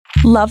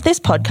Love this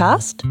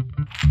podcast?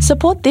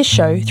 Support this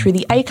show through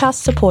the Acast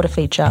supporter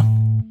feature.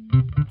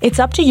 It's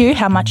up to you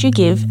how much you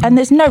give, and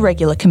there's no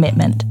regular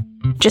commitment.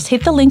 Just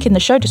hit the link in the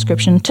show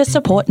description to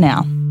support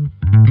now.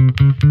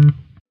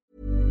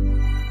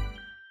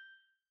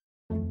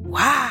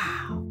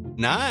 Wow.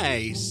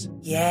 Nice.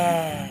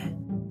 Yeah.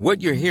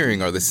 What you're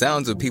hearing are the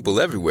sounds of people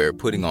everywhere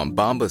putting on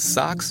Bombas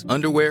socks,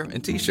 underwear,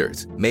 and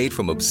T-shirts made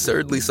from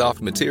absurdly soft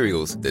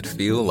materials that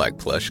feel like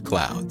plush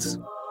clouds.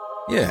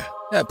 Yeah,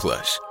 that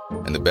plush.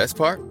 And the best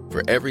part?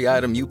 For every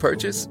item you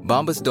purchase,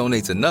 Bombas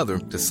donates another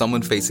to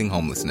someone facing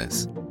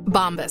homelessness.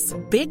 Bombas.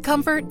 Big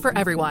comfort for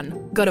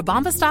everyone. Go to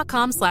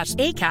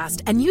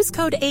bombas.com/ACAST and use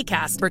code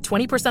ACAST for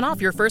 20%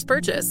 off your first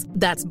purchase.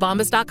 That's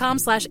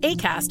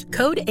bombas.com/ACAST.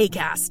 Code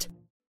ACAST.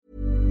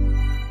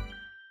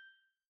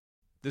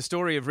 The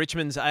story of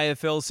Richmond's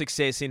AFL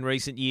success in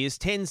recent years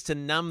tends to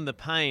numb the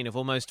pain of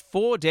almost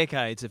 4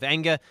 decades of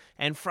anger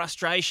and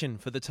frustration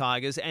for the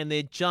Tigers and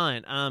their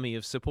giant army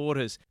of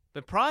supporters.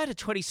 But prior to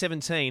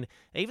 2017,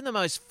 even the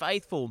most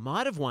faithful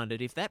might have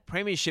wondered if that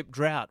premiership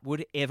drought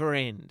would ever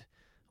end.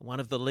 One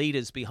of the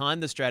leaders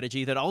behind the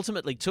strategy that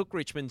ultimately took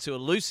Richmond to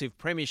elusive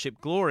premiership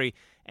glory,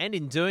 and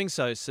in doing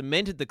so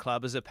cemented the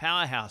club as a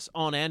powerhouse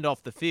on and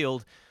off the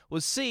field,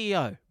 was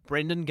CEO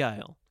Brendon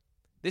Gale.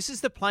 This is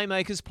the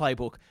Playmakers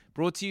Playbook,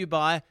 brought to you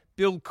by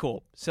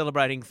Buildcorp,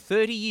 celebrating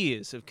 30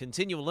 years of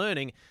continual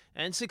learning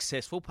and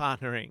successful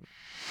partnering.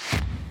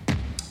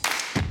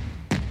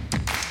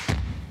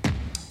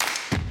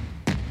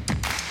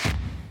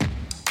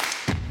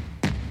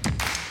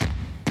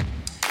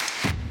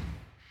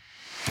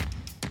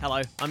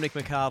 Hello, I'm Nick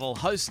McArdle,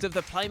 host of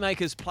the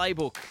Playmakers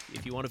Playbook.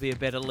 If you want to be a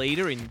better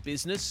leader in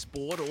business,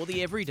 sport, or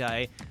the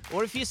everyday,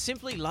 or if you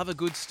simply love a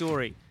good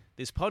story,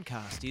 this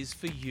podcast is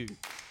for you.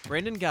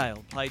 Brendon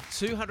Gale played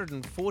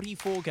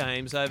 244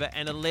 games over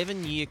an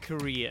 11-year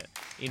career.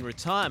 In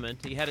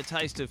retirement, he had a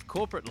taste of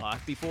corporate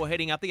life before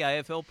heading up the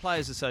AFL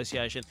Players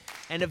Association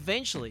and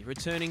eventually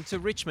returning to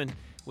Richmond,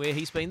 where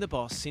he's been the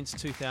boss since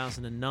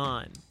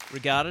 2009.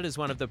 Regarded as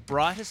one of the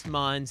brightest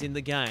minds in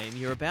the game,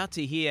 you're about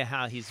to hear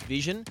how his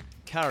vision,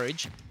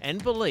 courage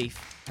and belief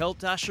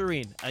helped usher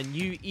in a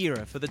new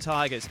era for the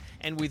Tigers,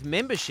 and with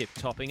membership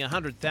topping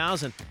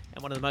 100,000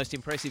 and one of the most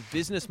impressive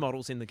business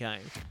models in the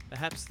game,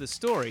 perhaps the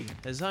story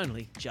has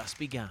only just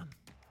begun.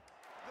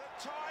 The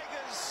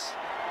Tigers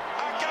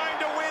are going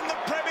to win the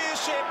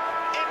premiership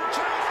in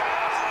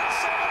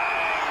 2017.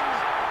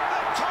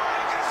 The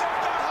Tigers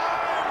have got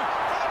home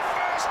for the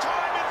first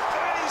time in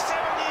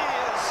 37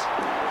 years.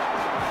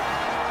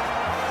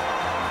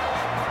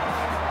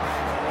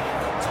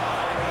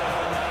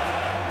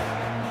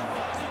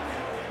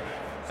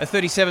 A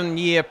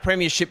 37-year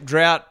premiership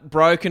drought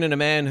broken, and a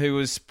man who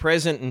was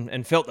present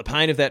and felt the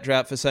pain of that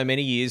drought for so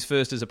many years,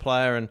 first as a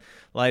player and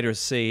later as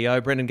CEO.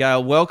 Brendon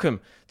Gale,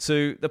 welcome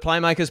to the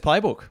Playmakers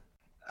Playbook.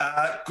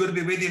 Good to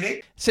be with you,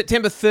 Nick.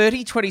 September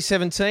 30,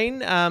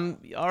 2017.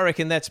 I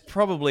reckon that's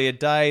probably a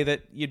day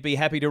that you'd be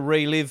happy to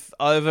relive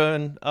over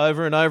and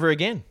over and over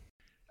again.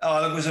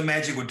 Oh, it was a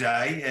magical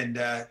day, and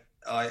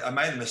I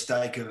made the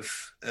mistake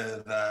of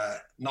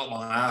not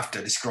long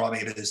after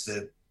describing it as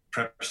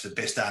perhaps the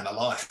best day of my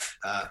life,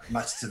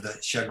 much to the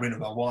chagrin of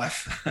my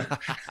wife,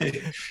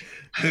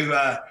 who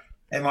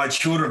and my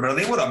children. But I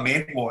think what I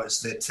meant was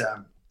that,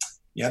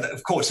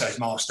 of course, those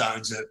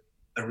milestones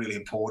are really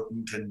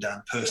important and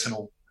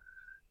personal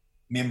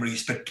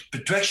memories, but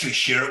to actually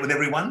share it with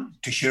everyone,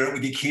 to share it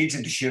with your kids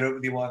and to share it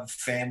with your wife and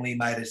family,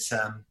 made it,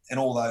 and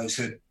all those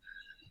who'd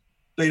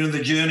been on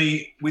the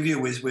journey with you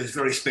was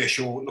very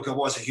special. Look, it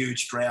was a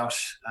huge drought.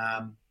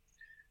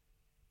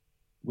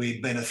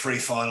 We'd been a 3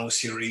 final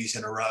series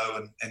in a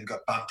row and got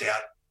bumped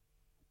out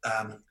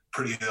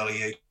pretty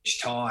early each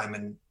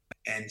time.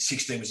 And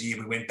 16 was the year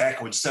we went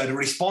backwards. So to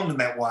respond in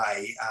that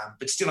way,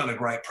 but still under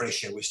great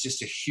pressure, was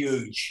just a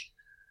huge,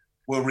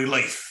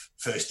 relief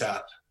first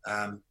up.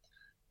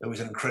 It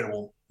was an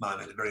incredible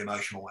moment, a very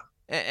emotional one.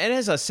 And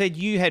as I said,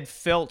 you had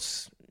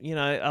felt,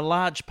 a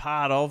large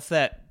part of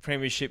that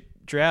premiership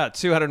drought.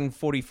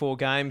 244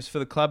 games for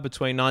the club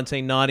between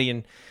 1990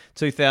 and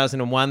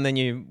 2001. Then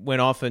you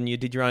went off and you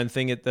did your own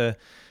thing at the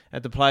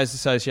Players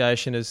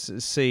Association as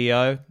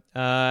CEO,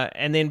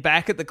 and then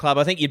back at the club.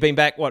 I think you'd been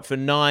back for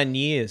 9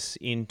 years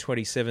in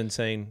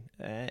 2017.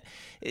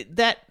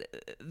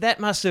 That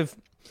must have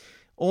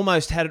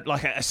almost had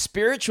like a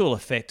spiritual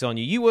effect on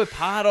you. You were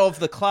part of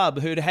the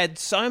club who'd had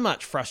so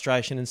much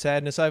frustration and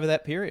sadness over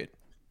that period.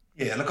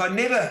 Yeah, look, I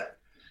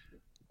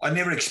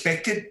never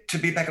expected to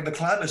be back at the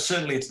club.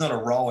 Certainly it's not a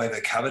role I ever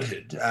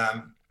coveted.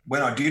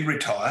 When I did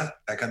retire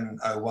back in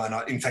 2001,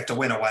 I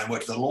went away and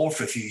worked at the law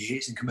for a few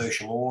years in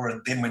commercial law,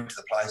 and then went to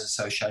the Players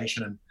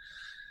Association.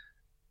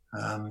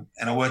 And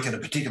I worked in a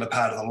particular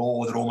part of the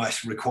law that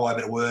almost required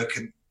me to work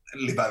and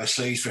live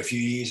overseas for a few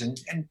years, and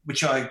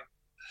which I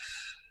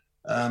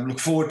look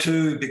forward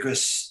to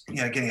because,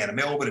 getting out of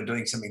Melbourne and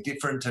doing something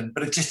different.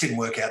 But it just didn't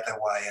work out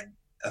that way, and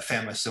I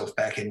found myself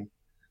back in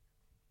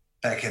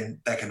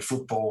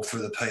football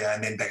through the PA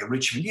and then back at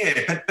Richmond.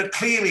 Yeah, but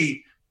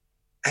clearly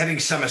having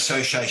some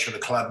association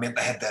with the club meant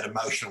they had that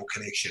emotional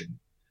connection.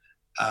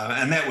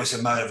 And that was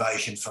a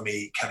motivation for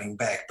me coming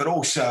back. But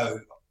also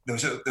there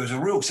was a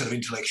real sort of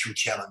intellectual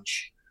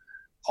challenge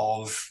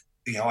of,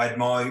 I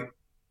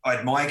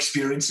had my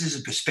experiences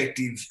and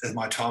perspective of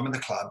my time in the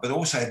club, but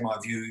also had my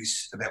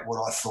views about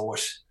what I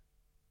thought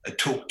it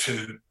took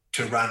to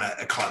run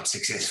a club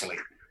successfully.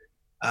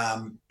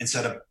 And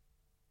so to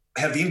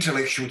have the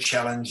intellectual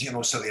challenge and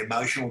also the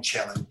emotional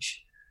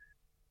challenge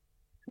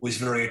was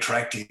very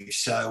attractive.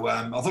 So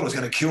I thought it was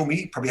going to kill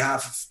me probably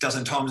half a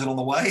dozen times along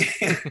the way.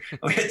 I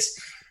mean,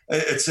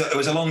 it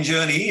was a long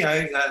journey,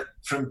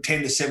 from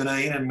 10 to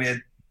 17, and we had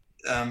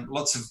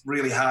lots of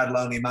really hard,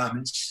 lonely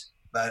moments,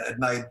 but it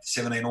made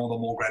 17 all the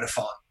more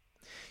gratifying.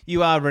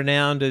 You are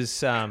renowned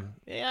as,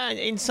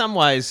 in some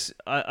ways,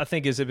 I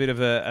think, as a bit of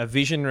a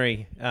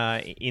visionary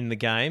in the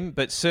game,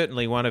 but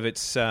certainly one of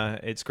its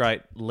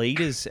great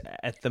leaders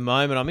at the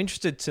moment. I'm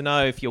interested to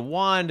know if you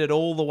wind it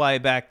all the way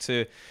back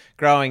to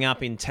growing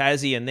up in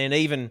Tassie and then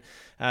even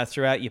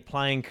throughout your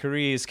playing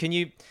careers. Can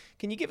you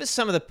give us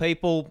some of the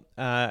people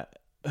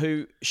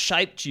who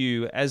shaped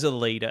you as a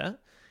leader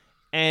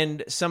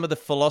and some of the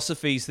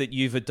philosophies that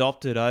you've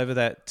adopted over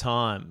that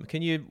time?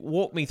 Can you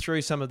walk me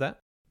through some of that?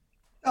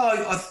 Oh,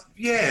 I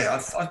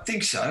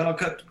think so.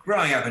 Like,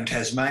 growing up in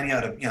Tasmania,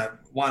 I had a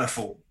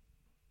wonderful,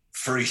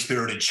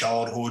 free-spirited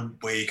childhood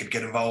where you could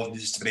get involved in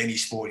just about any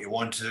sport you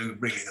want to.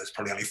 Really, there's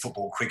probably only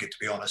football and cricket, to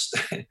be honest.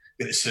 A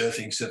bit of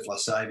surfing, surf life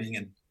saving,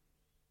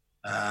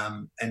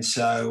 and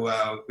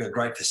so we had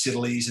great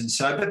facilities, and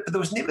so. But there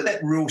was never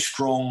that real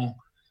strong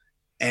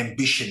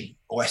ambition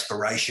or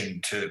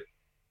aspiration to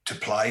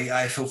play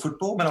AFL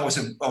football. I mean,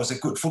 I was a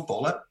good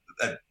footballer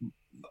at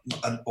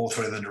all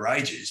three of the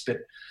underages, but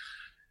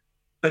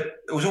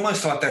it was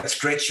almost like that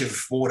stretch of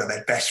water,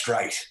 that Bass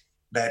Strait,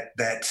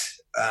 that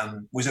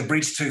was a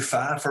bridge too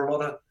far for a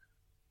lot of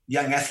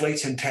young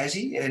athletes in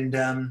Tassie.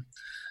 And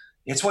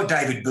it's why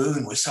David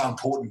Boone was so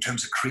important in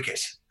terms of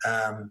cricket,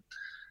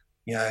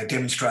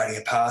 demonstrating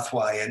a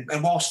pathway.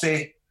 And whilst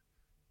there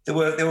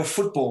were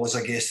footballers,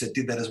 I guess, that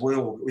did that as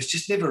well, it was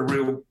just never a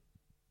real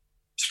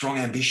strong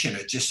ambition.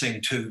 It just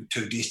seemed too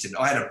distant.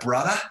 I had a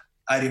brother,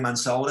 18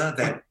 months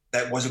older,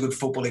 that was a good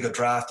footballer. He got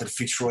drafted at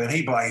Fitzroy, and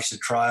he blazed the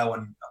trail,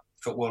 and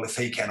thought, well, if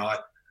he can, I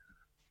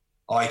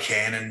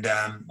can. And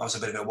I was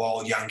a bit of a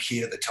wild young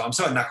kid at the time,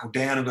 so I knuckled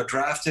down and got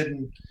drafted.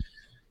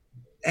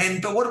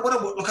 But what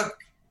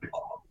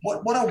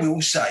I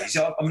will say is,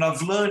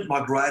 I've learned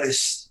my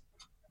greatest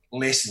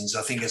lessons,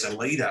 I think, as a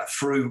leader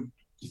through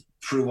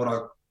what I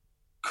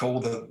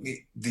call the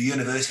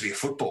University of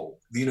Football,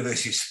 the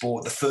University of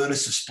Sport, the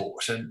furnace of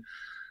sport. And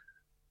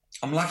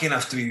I'm lucky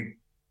enough to be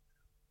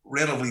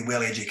relatively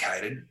well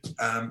educated,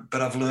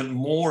 but I've learned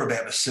more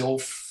about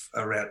myself,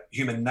 about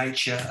human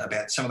nature,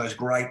 about some of those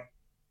great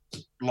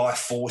life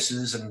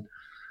forces and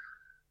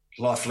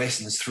life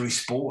lessons through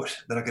sport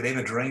that I could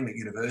ever dream at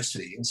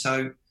university. And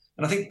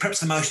I think perhaps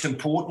the most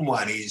important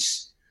one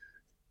is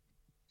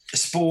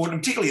sport, and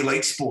particularly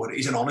elite sport,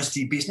 is an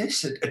honesty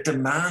business. It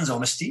demands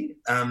honesty.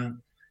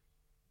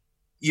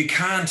 You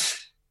can't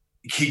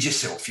kid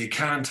yourself. You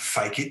can't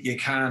fake it. You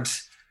can't,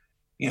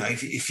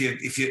 if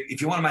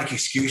you want to make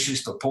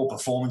excuses for poor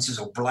performances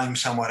or blame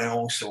someone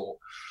else or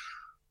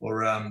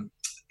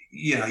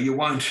you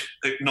won't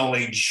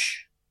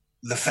acknowledge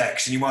the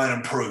facts and you won't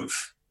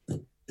improve.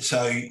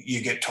 So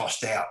you get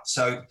tossed out.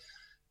 So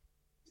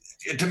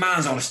it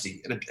demands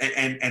honesty.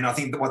 And I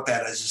think that what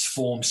that is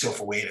form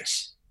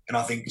self-awareness. And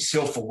I think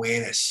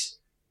self-awareness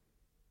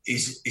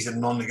is a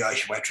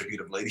non-negotiable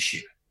attribute of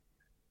leadership.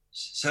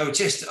 So I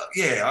just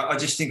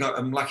think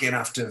I'm lucky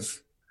enough to have,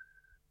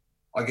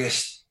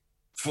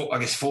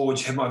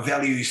 have my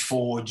values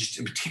forged,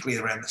 and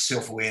particularly around the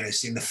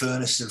self-awareness in the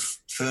furnace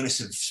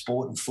of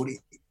sport and footy.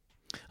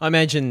 I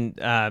imagine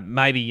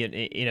maybe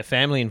in a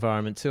family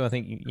environment too. I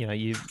think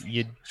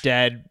your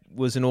dad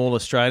was an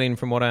All-Australian,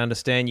 from what I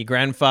understand. Your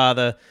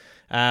grandfather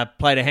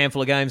played a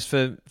handful of games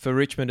for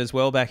Richmond as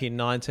well back in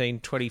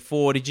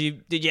 1924. Did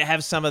you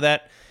have some of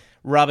that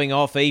rubbing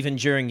off even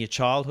during your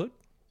childhood?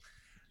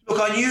 Look,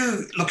 I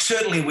knew. Look,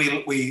 certainly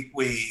we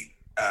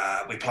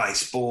played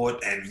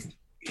sport, and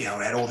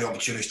had all the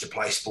opportunities to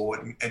play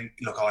sport. And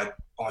look, I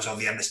was of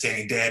the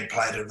understanding Dad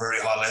played at a very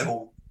high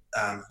level.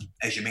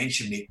 As you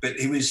mentioned, Nick, but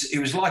he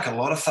was like a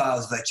lot of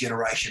fathers of that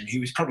generation. He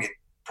was probably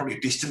a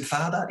distant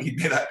father.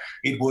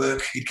 He'd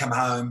work, he'd come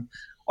home.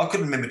 I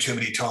couldn't remember too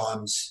many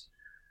times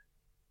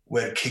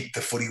where I'd kick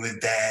the footy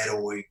with Dad,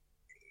 or he'd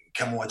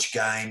come watch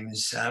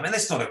games. And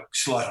that's not a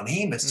slight on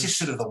him. It's just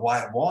sort of the way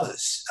it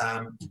was.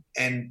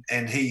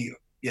 And he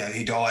died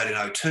in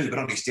 2002, but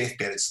on his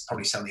deathbed, it's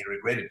probably something he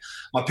regretted.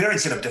 My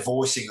parents ended up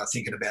divorcing, I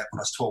think, at about when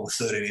I was 12 or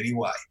 13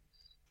 anyway.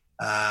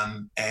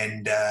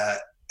 And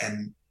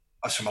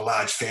I was from a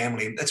large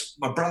family.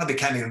 My brother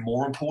became even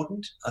more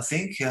important, I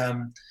think,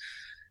 in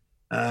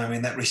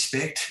that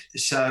respect.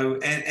 So,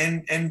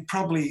 and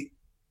probably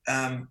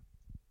 8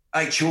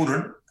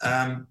 children,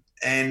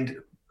 and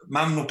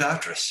Mum looked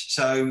after us.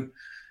 So,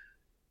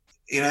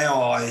 in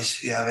our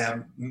eyes,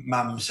 our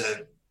Mum's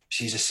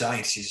she's a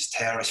saint. She's a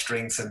tower of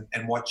strength,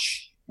 and what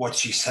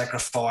she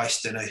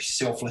sacrificed, and her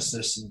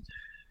selflessness,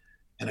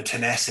 and a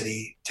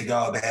tenacity to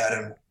go about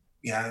and,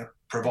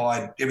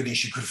 provide everything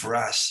she could for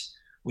us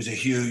was a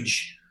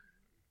huge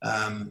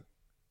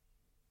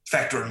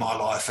factor in my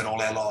life and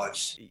all our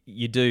lives.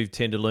 You do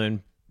tend to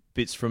learn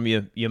bits from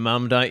your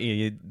mum, don't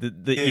you?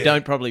 You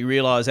don't probably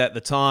realise at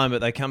the time, but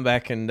they come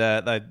back and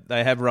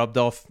they have rubbed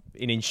off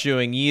in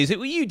ensuing years.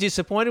 Were you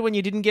disappointed when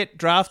you didn't get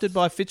drafted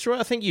by Fitzroy?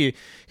 I think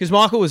because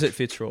Michael was at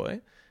Fitzroy,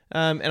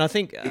 and I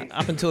think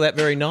up until that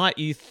very night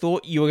you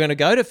thought you were going to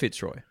go to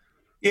Fitzroy.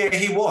 Yeah,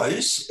 he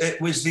was. It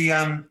was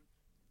the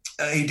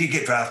he did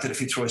get drafted at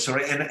Fitzroy,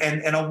 sorry,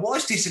 and I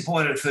was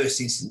disappointed at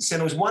first instance,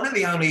 and it was one of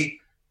the only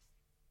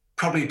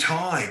probably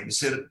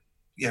times that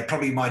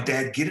probably my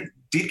dad did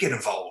get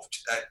involved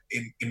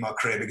in my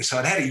career, because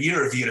I'd had a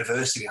year of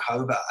university at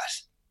Hobart.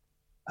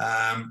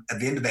 At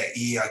the end of that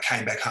year, I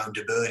came back home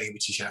to Burnie,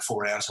 which is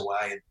 4 hours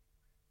away,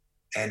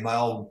 and my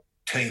old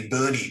team,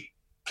 Burnie,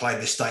 played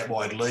the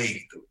statewide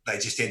league. They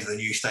just entered the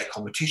new state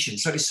competition.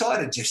 So I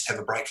decided just to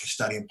have a break from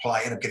study and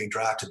play. Ended up getting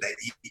drafted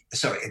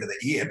end of that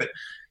year. But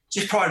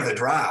just prior to the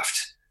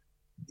draft,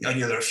 I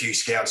knew there were a few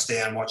scouts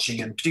down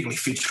watching, and particularly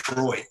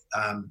Fitzroy.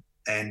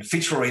 And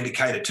Fitzroy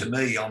indicated to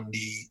me on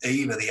the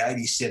eve of the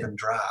 87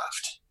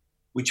 draft,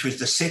 which was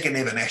the second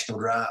ever national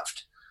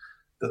draft,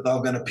 that they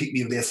were going to pick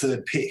me with their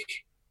third pick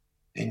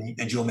and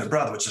join my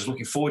brother, which I was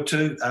looking forward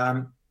to.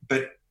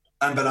 But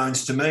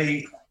unbeknownst to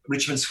me,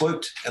 Richmond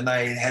swooped and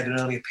they had an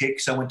earlier pick.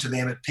 So I went to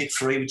them at pick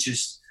 3, which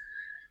is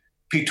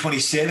pick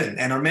 27.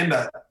 And I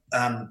remember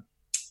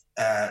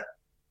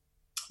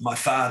my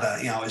father,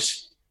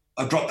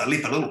 I dropped the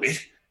lip a little bit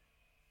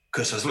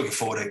because I was looking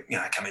forward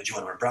to, come and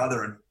join my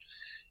brother.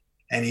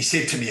 And he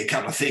said to me a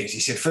couple of things. He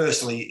said,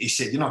 firstly,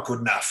 you're not good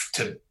enough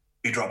to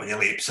be dropping your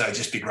lip, so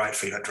just be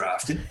grateful you got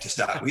drafted to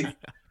start with.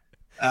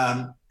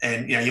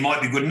 And, you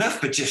might be good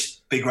enough, but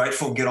just be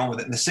grateful and get on with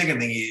it. And the second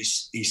thing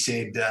is, he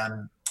said,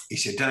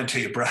 don't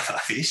tell your brother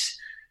this,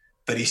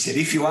 but he said,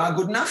 if you are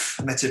good enough,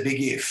 and that's a big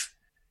if,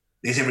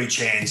 there's every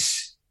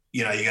chance,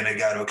 you're going to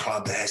go to a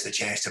club that has the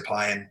chance to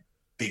play in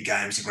big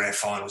games, the grand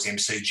finals,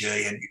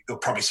 MCG, and there'll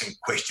probably some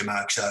question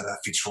marks over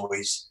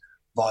Fitzroy's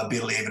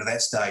viability even at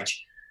that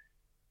stage.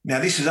 Now,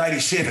 this was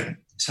 87,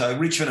 so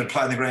Richmond had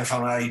played in the grand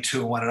final in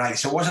 82 and won in 80,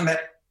 so it wasn't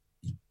that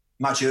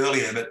much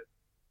earlier, but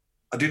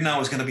I didn't know it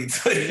was going to be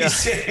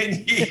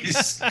 37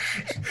 years.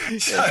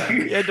 So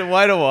you had to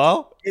wait a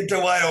while.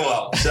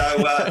 So,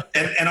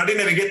 and I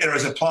didn't even get there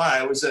as a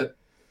player. It was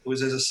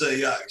as a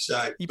CEO.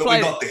 So, we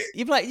got there.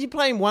 You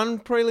playing one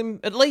prelim,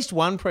 at least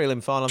one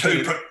prelim final.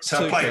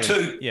 I played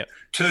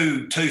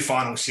two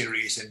final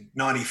series in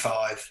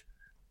 95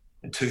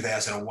 and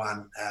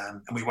 2001,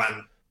 and we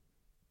won.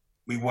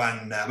 We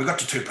got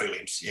to 2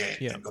 prelims,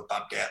 and got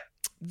bumped out.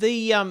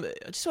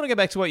 I just want to go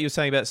back to what you were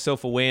saying about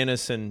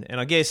self-awareness, and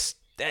I guess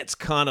that's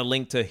kind of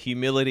linked to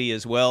humility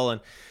as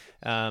well.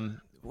 And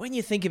when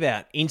you think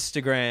about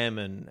Instagram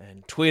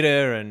and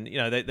Twitter and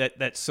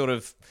that sort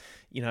of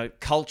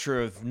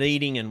culture of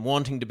needing and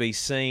wanting to be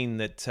seen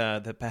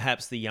that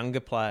perhaps the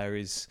younger player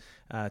is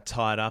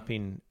tied up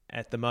in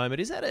at the moment,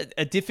 is that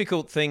a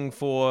difficult thing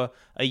for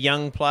a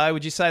young player?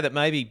 Would you say that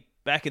maybe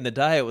back in the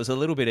day it was a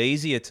little bit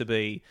easier to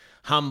be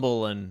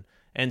humble and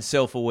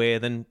self-aware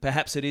than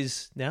perhaps it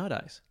is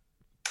nowadays?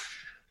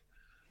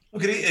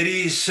 Look, it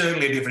is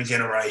certainly a different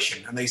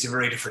generation, and these are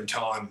very different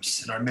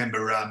times. And I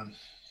remember, I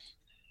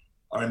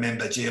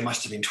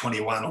must have been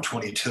 21 or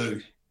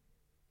 22.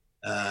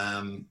 So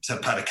I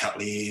played a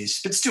couple of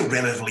years, but still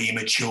relatively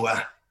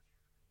immature.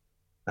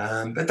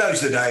 But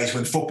those are the days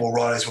when football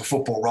writers were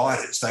football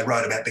writers. They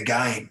wrote about the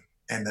game,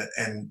 and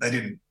they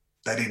didn't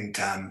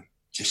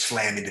just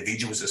slam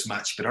individuals as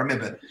much. But I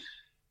remember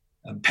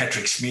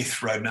Patrick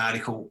Smith wrote an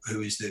article, who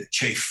was the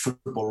chief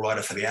football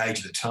writer for The Age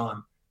at the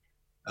time.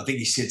 I think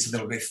he said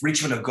something like, if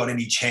Richmond have got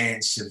any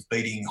chance of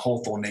beating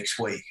Hawthorn next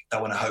week, they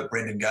want to hope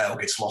Brendon Gale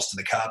gets lost in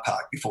the car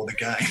park before the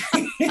game.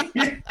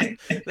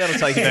 That'll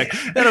take you back.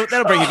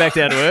 That'll bring you back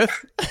down to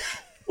earth.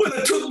 Well,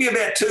 it took me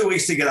about 2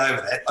 weeks to get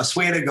over that. I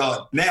swear to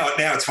God. Now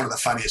it's one of the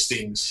funniest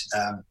things.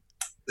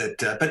 But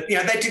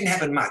that didn't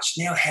happen much.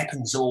 Now it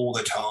happens all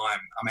the time.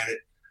 I mean,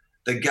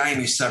 the game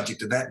is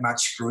subject to that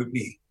much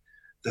scrutiny.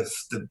 The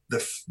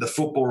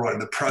football writing,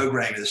 the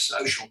programming, the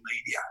social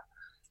media,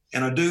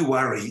 and I do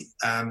worry.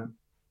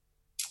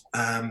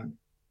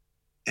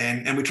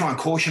 And we try and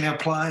caution our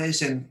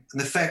players, and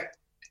the fact,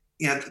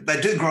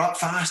 they do grow up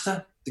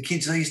faster, the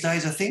kids these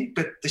days, I think,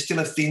 but they still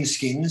have thin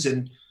skins.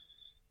 And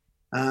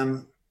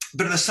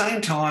but at the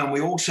same time,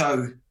 we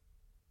also,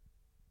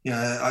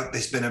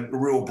 there's been a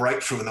real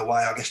breakthrough in the way,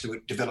 I guess, to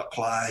develop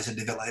players and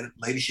develop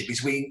leadership,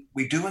 is we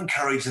do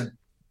encourage them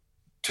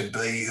to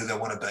be who they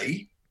want to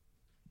be,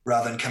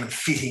 rather than come and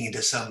fitting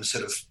into some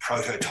sort of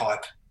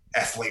prototype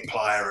athlete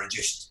player and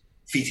just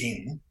fit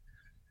in.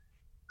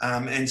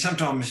 And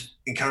sometimes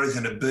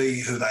encouraging them to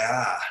be who they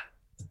are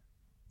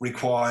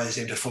requires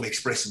them to fully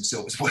express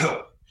themselves as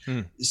well.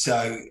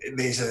 So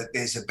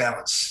there's a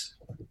balance,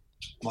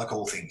 like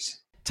all things.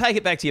 Take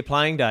it back to your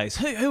playing days.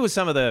 Who were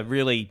some of the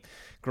really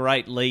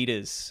great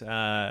leaders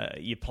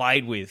you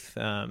played with,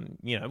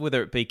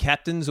 whether it be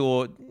captains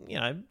or,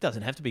 it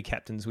doesn't have to be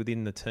captains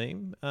within the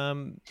team.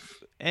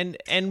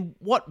 And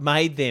what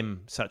made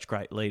them such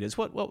great leaders?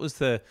 What was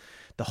the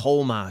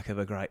hallmark of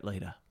a great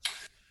leader?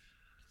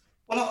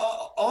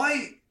 Well,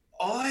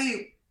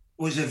 I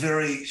was a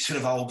very sort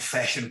of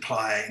old-fashioned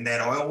player in that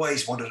I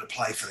always wanted to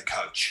play for the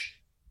coach.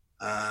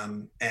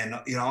 And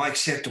I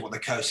accepted what the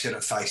coach said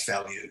at face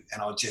value,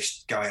 and I'd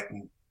just go out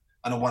and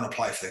I want to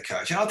play for the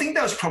coach. And I think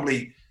that was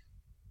probably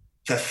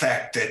the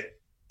fact that,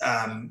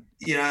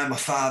 my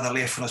father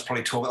left when I was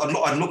probably 12.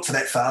 I'd look for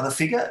that father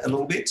figure a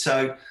little bit.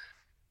 So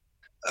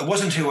it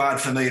wasn't too hard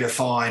for me to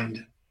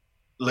find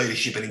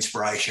leadership and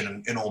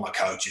inspiration in all my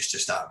coaches to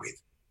start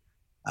with.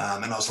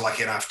 And I was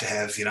lucky enough to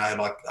have,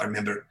 I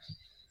remember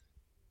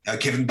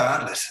Kevin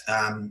Bartlett.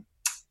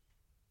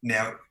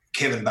 Now,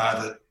 Kevin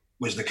Bartlett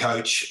was the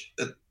coach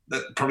at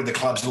probably the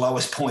club's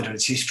lowest point in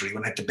its history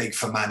when it had to beg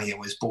for money and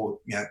was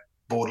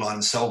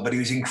borderline sold, but he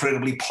was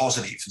incredibly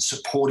positive and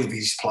supportive of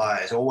his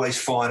players, always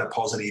find a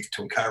positive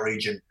to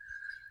encourage. And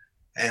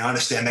I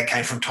understand that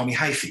came from Tommy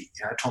Hafey.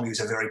 Tommy was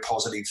a very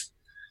positive.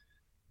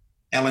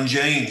 Alan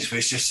Jeans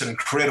was just an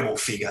incredible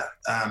figure.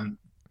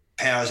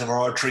 Powers of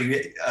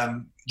oratory.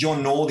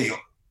 John Northey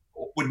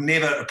would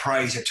never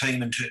appraise a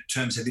team in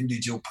terms of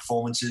individual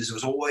performances. It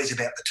was always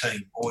about the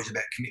team, always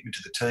about commitment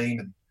to the team.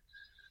 And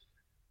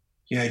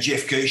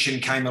Jeff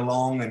Geeshan came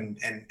along, and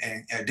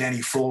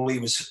Danny Frawley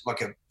was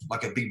like a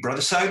big brother.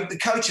 So the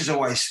coaches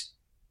always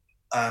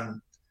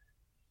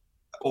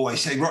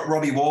say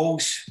Robbie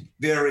Walls,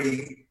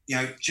 very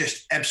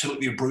just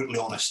absolutely brutally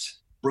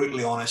honest,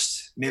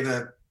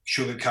 never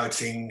sugarcoat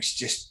things,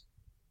 just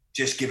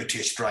give it to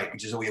you straight,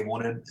 which is all you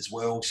wanted as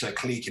well. So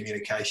clear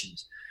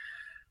communications.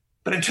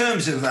 But in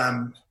terms of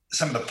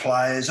some of the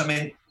players, I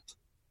mean,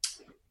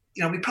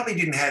 we probably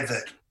didn't have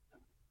the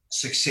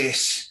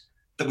success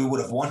that we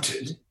would have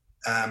wanted.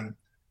 And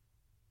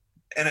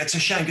it's a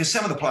shame because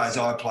some of the players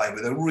I played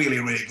with are really,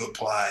 really good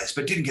players,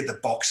 but didn't get the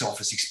box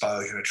office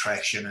exposure and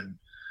attraction.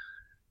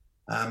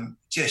 And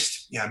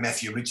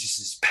Matthew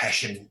Richardson's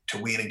passion to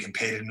win and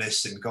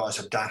competitiveness, and guys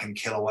like Duncan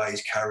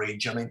Kellaway's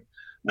courage. I mean,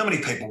 not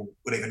many people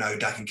would even know who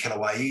Duncan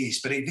Kellaway is,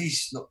 but if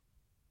he's not,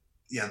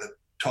 the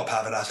top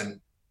half a dozen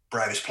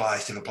bravest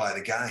players to ever play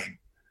the game,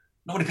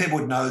 not many people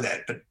would know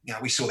that, but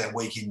we saw that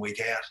week in,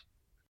 week out.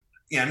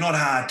 Not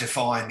hard to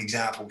find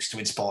examples to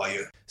inspire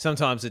you.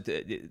 Sometimes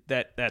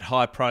that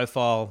high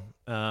profile,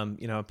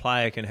 a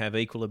player can have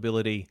equal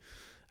ability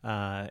in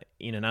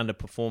an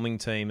underperforming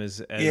team as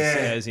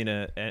in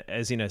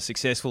a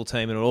successful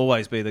team, and it'll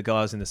always be the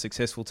guys in the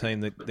successful team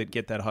that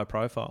get that high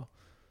profile.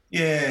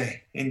 Yeah,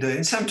 indeed.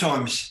 And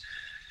sometimes,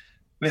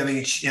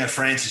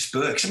 Francis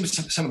Burke,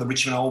 some of the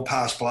Richmond old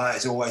past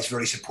players are always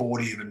very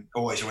supportive and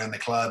always around the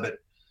club, but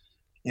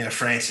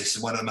Francis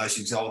is one of the most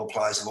exalted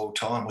players of all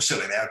time. Well,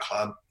 certainly at our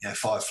club,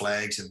 5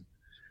 flags.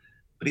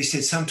 But he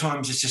said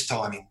sometimes it's just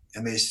timing.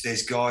 And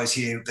there's guys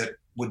here that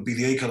would be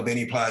the equal of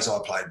any players I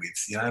played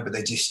with, but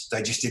they just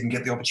didn't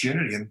get the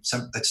opportunity. And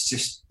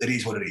it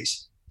is what it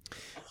is.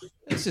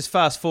 Let's just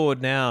fast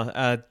forward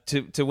now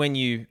to when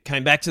you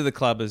came back to the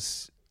club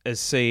as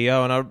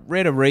CEO, and I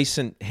read a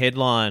recent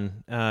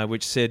headline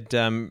which said,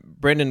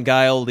 Brendon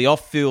Gale, the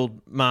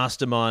off-field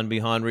mastermind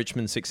behind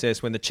Richmond's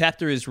success. When the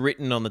chapter is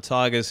written on the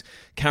Tigers'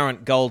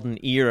 current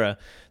golden era,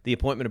 the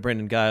appointment of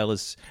Brendon Gale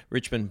as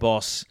Richmond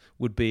boss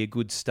would be a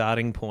good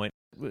starting point.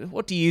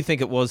 What do you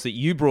think it was that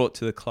you brought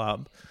to the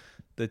club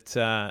that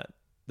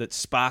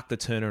sparked the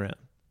turnaround?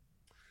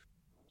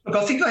 Look,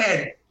 I think I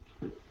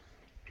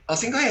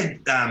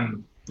had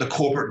the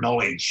corporate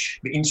knowledge,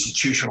 the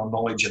institutional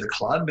knowledge of the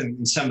club,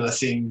 and some of the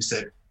things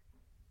that,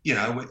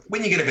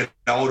 when you get a bit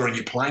older in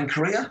your playing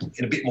career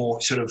and a bit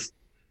more sort of,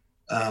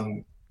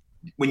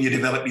 when you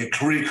develop your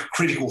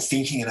critical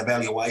thinking and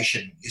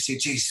evaluation, you say,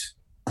 geez,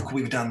 could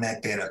we have done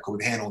that better? Could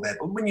we have handled that?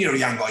 But when you're a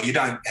young guy, you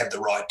don't have the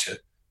right to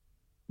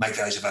make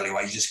those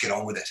evaluations. You just get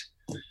on with it.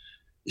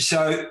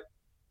 So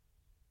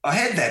I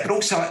had that, but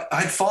also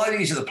I had 5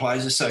 years of the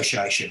Players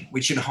Association,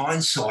 which in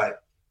hindsight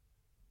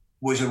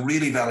was a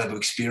really valuable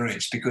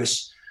experience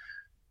because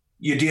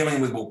you're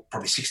dealing with,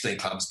 probably 16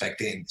 clubs back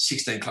then,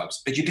 16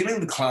 clubs, but you're dealing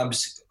with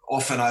clubs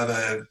often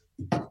over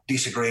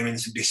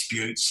disagreements and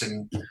disputes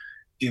and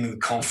dealing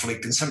with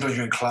conflict. And sometimes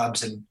you're in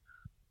clubs and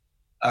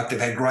they've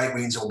had great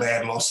wins or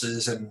bad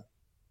losses, and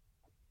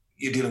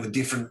you're dealing with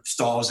different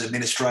styles of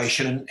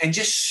administration. And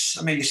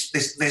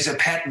there's a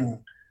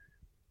pattern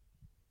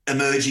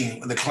emerging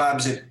with the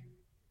clubs that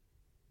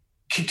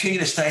continue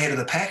to stay ahead of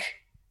the pack,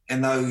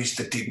 and those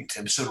that didn't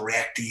were sort of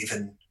reactive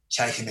and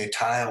chasing their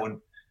tail.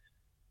 And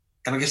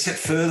I guess that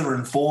further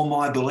informed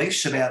my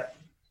beliefs about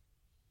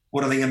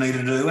what I think I need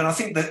to do. And I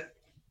think that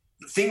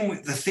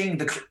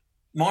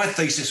my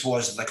thesis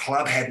was that the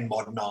club hadn't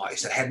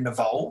modernised, it hadn't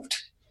evolved.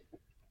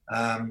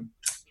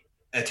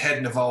 It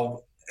hadn't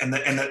evolved, and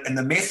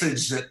the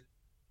methods that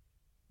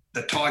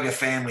the Tiger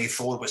family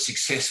thought were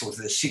successful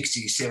for the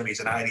 60s, 70s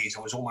and 80s,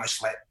 it was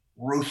almost like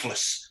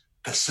ruthless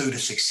pursuit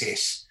of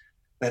success,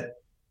 that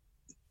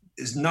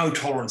there's no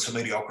tolerance for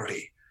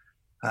mediocrity.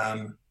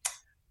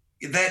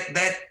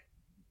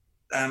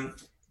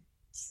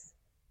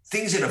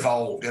 Things had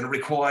evolved and it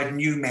required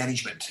new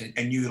management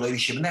and new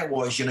leadership. And that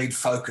was, you need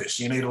focus,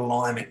 you need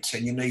alignment,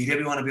 and you need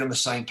everyone to be on the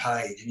same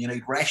page, and you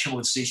need rational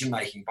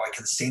decision-making by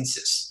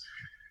consensus.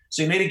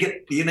 So you need to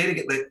get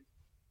the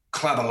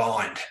club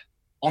aligned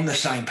on the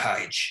same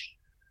page.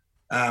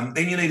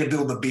 Then you need to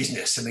build the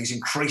business in these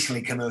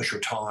increasingly commercial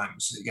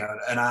times,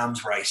 an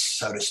arms race,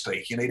 so to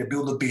speak. You need to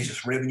build the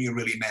business. Revenue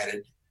really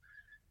mattered.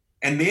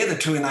 And they're the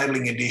two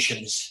enabling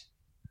conditions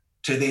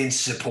to then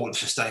support and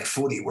sustain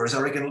footy. Whereas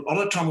I reckon a lot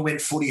of the time we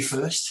went footy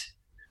first,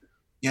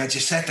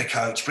 just sack the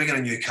coach, bring in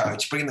a new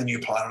coach, bring in the new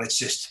player, and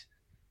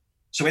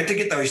so we had to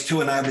get those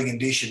two enabling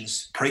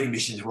conditions,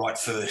 preconditions right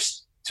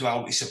first to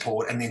ultimately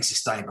support and then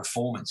sustain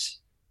performance.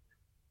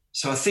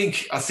 So I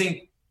think, as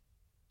I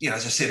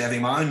said,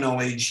 having my own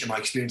knowledge and my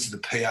experience of the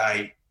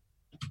PA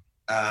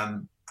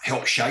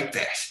helped shape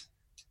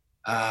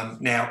that.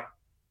 Now,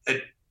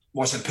 it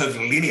wasn't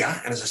perfectly linear,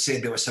 and as I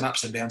said, there were some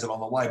ups and downs along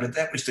the way, but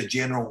that was the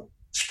general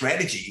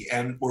strategy,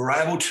 and we're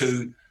able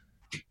to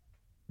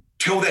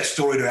tell that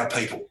story to our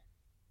people.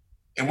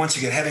 And once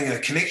again, having a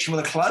connection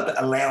with a club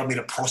allowed me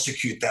to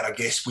prosecute that, I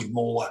guess, with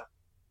more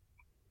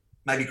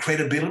maybe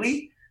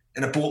credibility,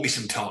 and it bought me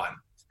some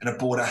time, and it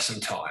bought us some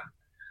time.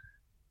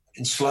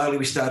 And slowly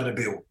we started to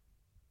build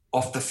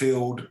off the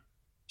field,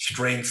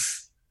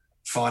 strength,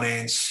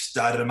 finance,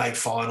 started to make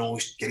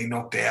finals, getting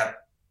knocked out,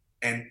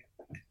 and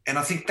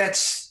I think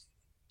that's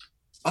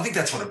what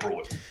it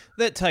brought.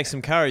 That takes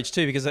some courage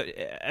too, because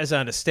as I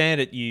understand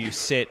it, you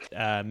set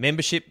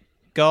membership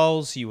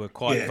goals. You were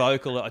quite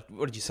vocal.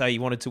 What did you say?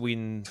 You wanted to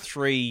win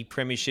 3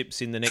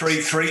 premierships in the next...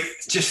 Three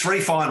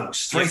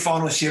finals. Three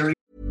final series.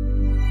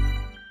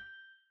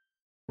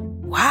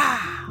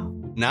 Wow.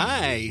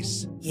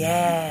 Nice.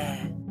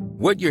 Yeah.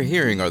 What you're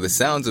hearing are the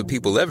sounds of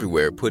people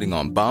everywhere putting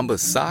on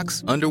Bombas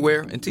socks,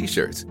 underwear, and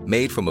T-shirts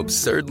made from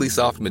absurdly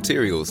soft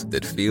materials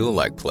that feel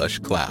like plush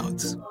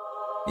clouds.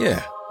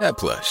 Yeah, that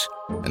plush.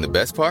 And the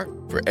best part?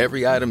 For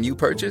every item you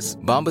purchase,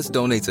 Bombas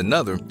donates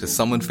another to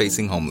someone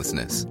facing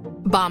homelessness.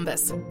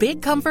 Bombas.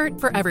 Big comfort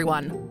for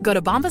everyone. Go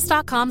to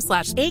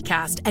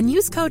bombas.com/ACAST and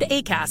use code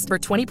ACAST for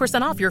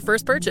 20% off your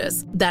first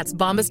purchase. That's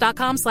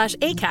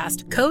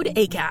bombas.com/ACAST. Code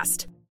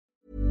ACAST.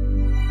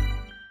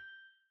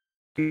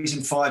 In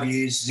 5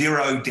 years,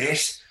 0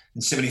 debt,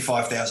 and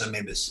 75,000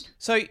 members.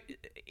 So,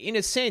 in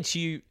a sense,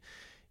 you're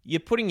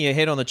putting your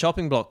head on the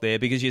chopping block there,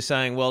 because you're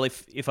saying, well,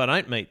 if I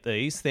don't meet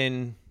these,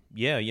 then,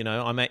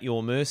 I'm at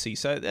your mercy.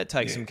 So that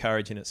takes some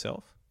courage in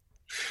itself.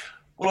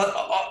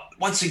 Well,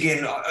 once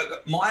again,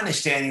 my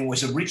understanding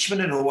was that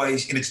Richmond had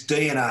always, in its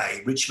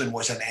DNA, Richmond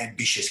was an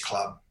ambitious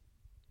club.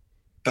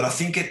 But I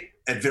think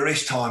at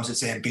various times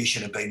its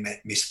ambition had been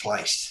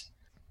misplaced.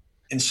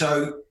 And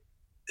so,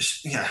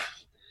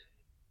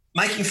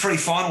 making 3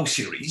 final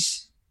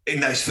series in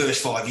those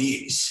first 5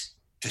 years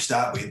to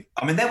start with,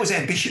 that was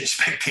ambitious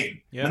back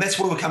then. Yeah. And that's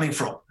where we're coming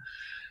from.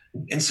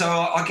 And so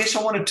I guess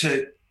I wanted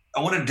to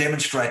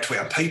demonstrate to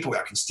our people,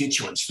 our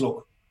constituents,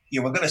 look,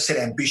 we're going to set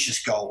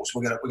ambitious goals.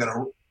 We're going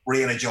to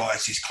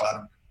re-energise this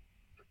club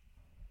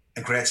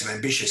and create some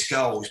ambitious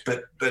goals.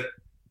 But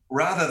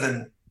rather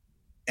than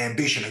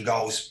ambition and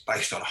goals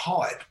based on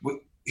hype,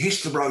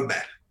 here's the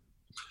roadmap.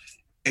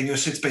 And you'll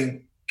see it's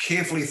been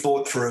carefully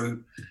thought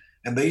through,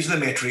 and these are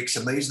the metrics,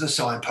 and these are the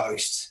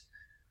signposts.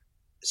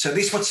 So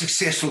this is what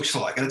success looks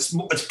like. And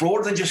it's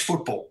broader than just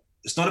football.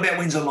 It's not about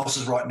wins and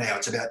losses right now.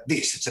 It's about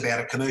this. It's about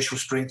a commercial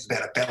strength. It's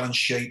about a balance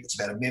sheet. It's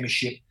about a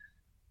membership.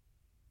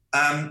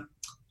 And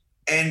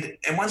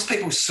once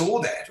people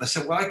saw that, they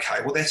said, well,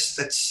 okay, well, that's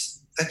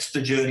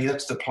the journey.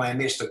 That's the plan.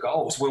 That's the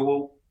goals.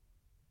 We'll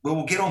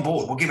get on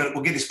board. We'll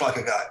give this bloke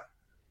a go.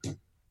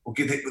 We'll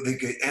give it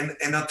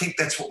and I think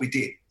that's what we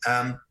did.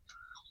 I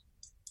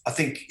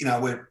think,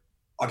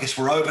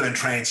 we're open and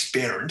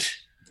transparent,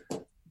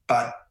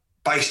 but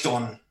based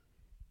on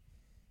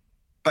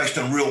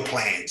real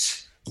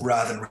plans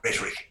rather than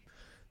rhetoric.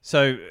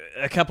 So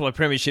a couple of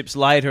premierships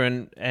later,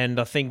 and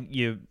I think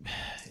your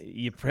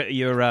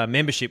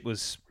membership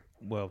was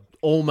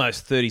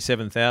almost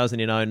 37,000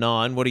 in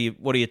 2009.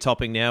 What are you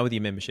topping now with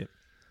your membership?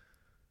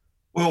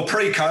 Well,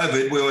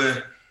 pre-COVID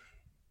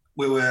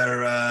we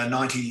were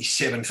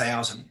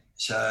 97,000.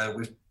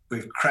 So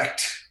we've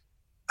cracked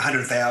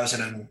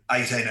 100,000 in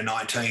 18 and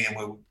 19, and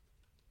we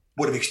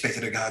would have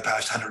expected to go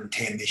past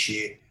 110 this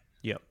year.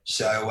 Yep.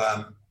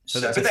 So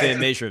that's a fair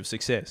measure of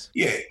success.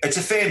 Yeah, it's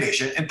a fair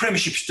measure, and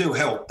premierships do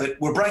help, but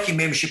we're breaking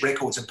membership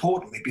records,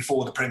 importantly,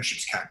 before the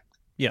premierships came.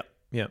 Yeah.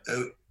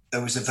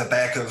 It was at the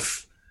back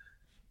of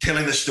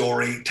telling the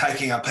story,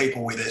 taking our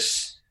people with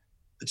us.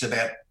 It's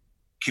about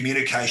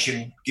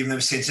communication, giving them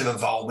a sense of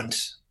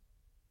involvement,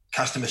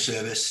 customer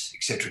service,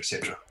 et cetera, et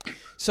cetera.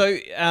 So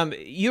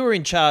you were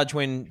in charge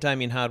when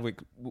Damien Hardwick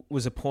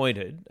was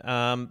appointed,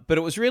 but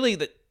it was really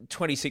that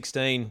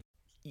 2016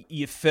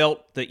 you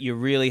felt that you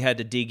really had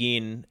to dig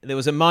in. There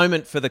was a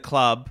moment for the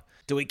club.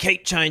 Do we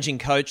keep changing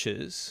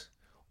coaches,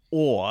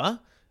 or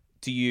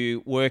do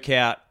you work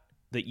out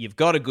that you've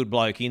got a good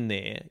bloke in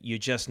there, you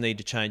just need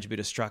to change a bit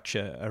of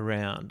structure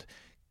around?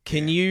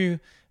 Can you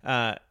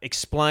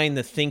explain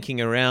the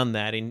thinking around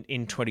that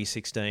in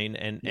 2016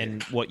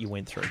 and what you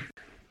went through?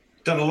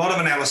 Done a lot of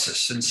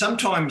analysis, and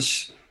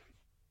sometimes,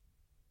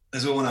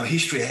 as we all know,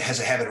 history has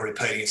a habit of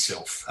repeating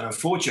itself. And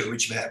unfortunately,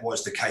 Richmond, that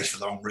was the case for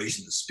the wrong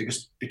reasons,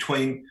 because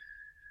between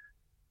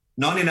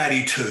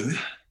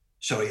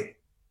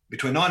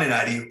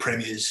 1980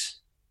 premiers,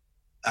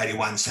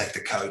 81 sacked the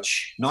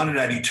coach.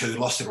 1982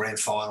 lost the grand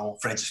final.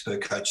 Francis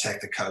Burke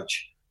sacked the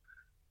coach.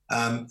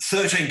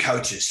 13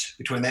 coaches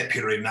between that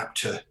period and up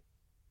to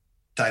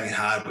Damien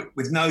Hardwick,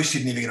 with no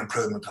significant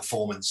improvement in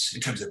performance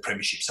in terms of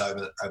premierships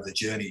over the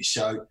journey.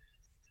 So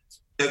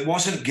it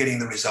wasn't getting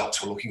the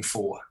results we're looking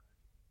for.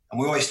 And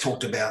we always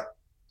talked about,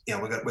 we've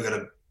got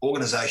an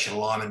organisation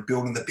alignment,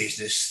 building the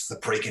business, the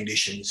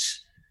preconditions,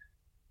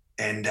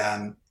 and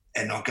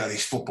not go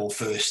this football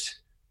first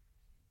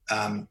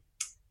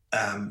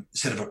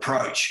sort of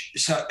approach.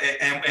 So,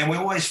 and we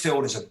always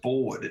felt as a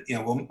board,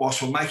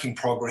 whilst we're making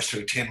progress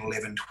through 10,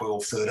 11,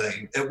 12,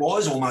 13, it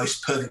was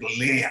almost perfectly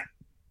linear.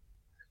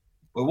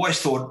 We always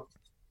thought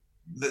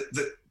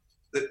that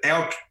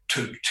our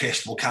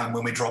test will come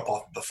when we drop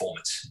off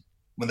performance,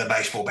 when the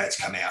baseball bats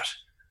come out.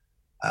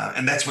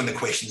 And that's when the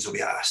questions will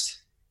be asked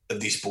of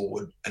this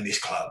board and this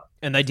club.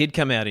 And they did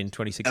come out in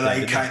 2016.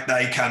 They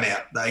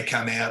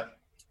come out.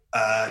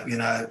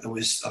 It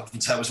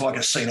was like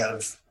a scene out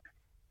of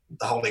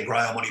the Holy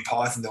Grail, Monty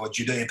Python. There were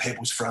Judean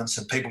People's Fronts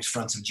and People's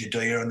Fronts of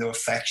Judea, and there were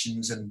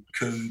factions and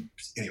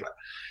coups. Anyway.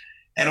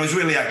 And it was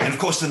really, and of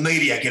course the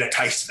media get a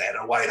taste of that,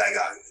 and away they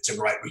go. It's a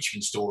great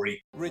Richmond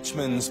story.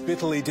 Richmond's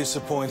bitterly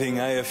disappointing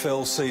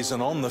AFL season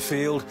on the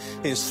field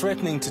is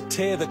threatening to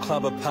tear the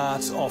club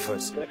apart off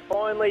it. They've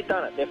finally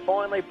done it. They've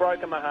finally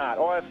broken my heart.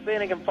 I've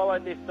seen and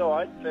followed this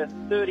side for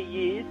 30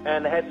 years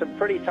and had some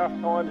pretty tough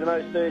times in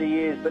those 30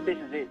 years, but this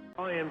is it.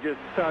 I am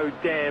just so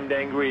damned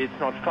angry, it's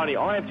not funny.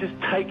 I have just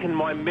taken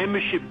my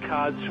membership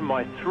cards from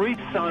my 3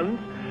 sons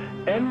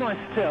and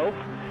myself,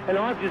 and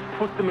I've just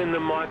put them in the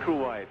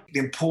microwave.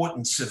 The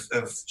importance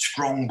of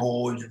strong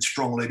boards and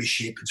strong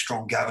leadership and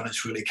strong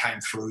governance really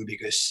came through,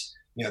 because,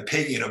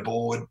 Peggy and a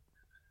board,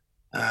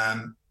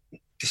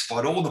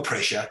 despite all the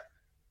pressure,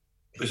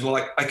 was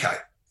like, okay,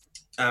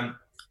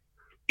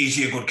 is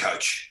he a good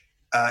coach?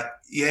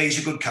 Yeah, he's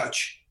a good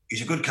coach.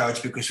 He's a good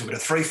coach because we've got a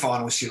 3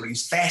 final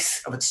series. That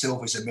of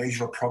itself is a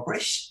measure of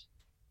progress.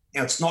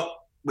 It's not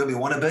where we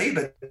want to be,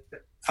 but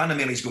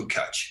fundamentally he's a good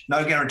coach.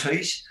 No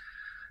guarantees.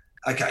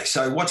 Okay,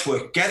 so what's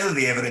work? Gather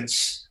the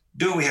evidence.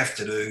 Do what we have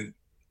to do.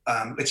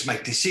 Let's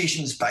make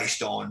decisions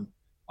based on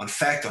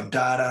fact, on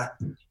data.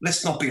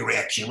 Let's not be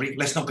reactionary.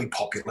 Let's not be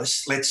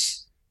populist.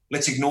 Let's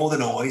ignore the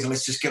noise and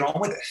let's just get on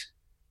with it.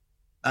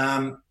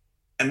 And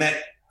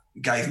that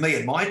gave me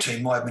and my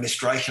team, my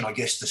administration, I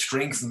guess, the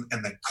strength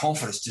and the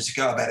confidence to just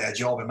go about our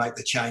job and make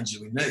the changes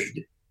we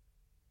need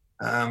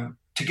to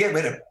get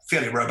rid of a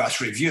fairly robust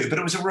review. But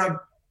it was a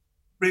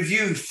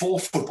review for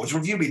football. It was a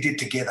review we did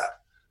together.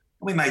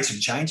 We made some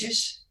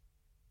changes,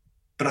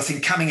 but I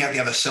think coming out the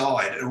other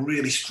side, it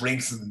really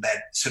strengthened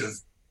that sort of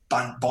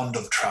bond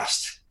of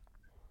trust,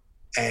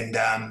 and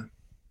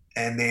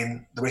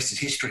then the rest is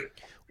history.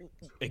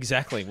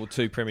 Exactly. Well,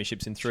 2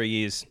 premierships in 3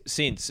 years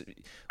since.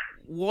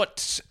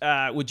 What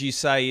would you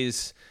say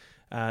is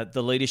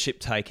the leadership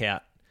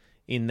takeout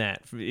in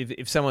that?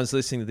 If someone's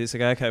listening to this, they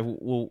go, okay,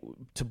 well,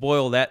 to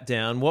boil that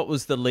down, what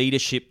was the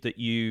leadership that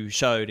you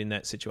showed in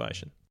that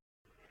situation?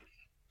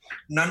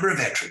 Number of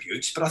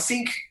attributes, but I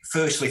think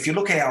firstly, if you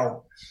look at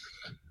our,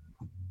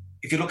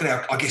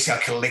 I guess, our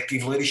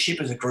collective leadership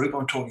as a group,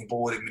 I'm talking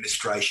board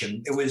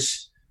administration, it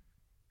was,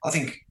 I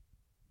think,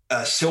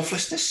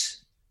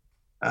 selflessness.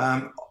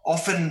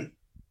 Often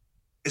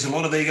there's a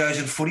lot of egos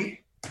in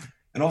footy,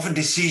 and often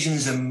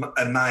decisions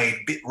are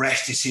made,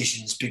 rash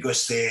decisions,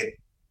 because they're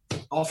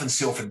often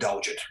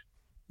self-indulgent.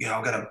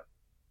 We're going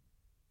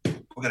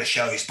to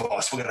show his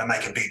boss, we're going to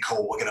make a big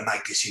call, we're going to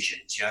make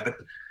decisions, but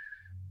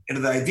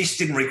this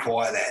didn't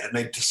require that. It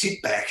needed to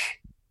sit back,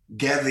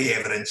 gather the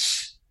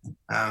evidence.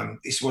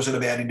 This wasn't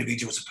about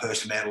individuals or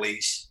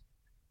personalities.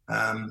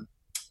 So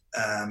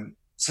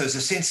there's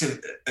a sense of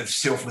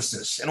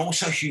selflessness and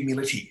also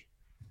humility,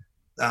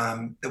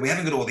 that we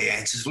haven't got all the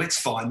answers. Let's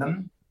find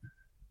them,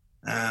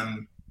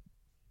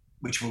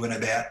 which we went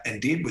about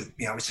and did with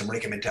some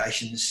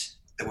recommendations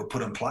that were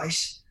put in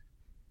place.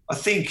 I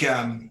think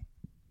in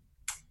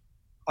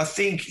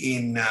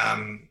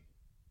the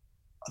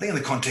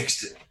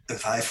context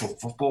of AFL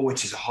football,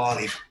 which is a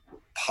highly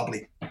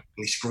publicly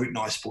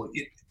scrutinised sport,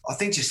 I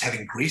think just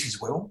having grit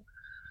as well.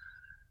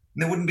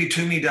 And there wouldn't be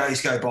too many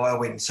days go by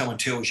when someone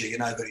tells you, you're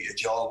no good at your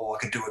job, or I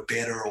could do it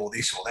better, or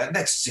this or that. And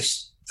that's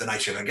just the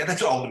nature of our game.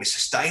 That's what ultimately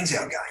sustains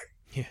our game.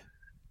 Yeah.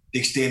 The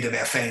extent of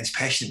our fans'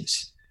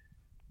 passions.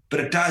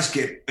 But it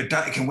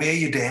can wear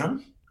you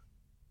down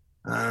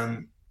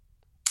unless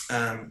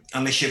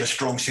you have a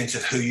strong sense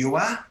of who you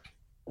are.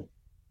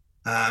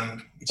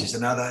 Which is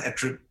another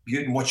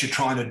attribute in what you're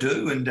trying to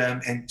do,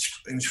 and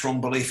strong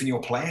belief in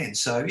your plan.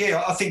 So,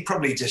 yeah, I think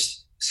probably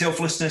just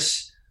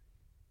selflessness,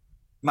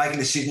 making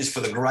decisions for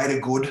the greater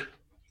good,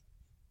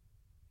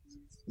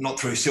 not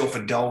through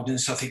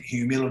self-indulgence. I think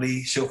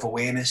humility,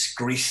 self-awareness,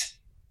 grit,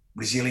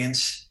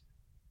 resilience.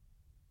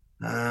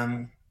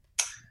 And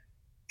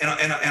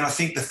I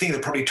think the thing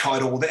that probably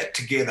tied all that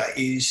together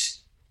is,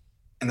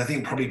 and the thing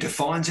that probably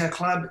defines our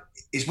club,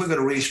 is we've got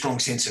a really strong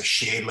sense of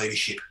shared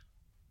leadership.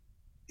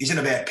 It isn't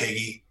about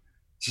Peggy.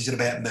 This isn't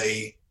about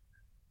me.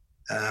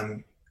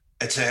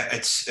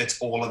 It's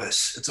all of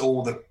us. It's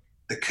all the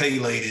key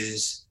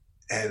leaders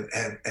have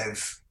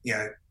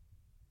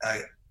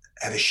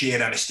a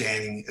shared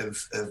understanding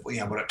of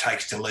what it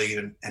takes to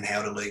lead and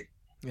how to lead.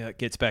 Yeah, it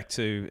gets back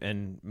to,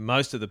 and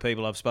most of the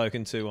people I've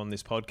spoken to on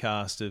this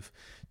podcast have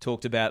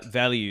talked about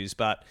values,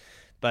 but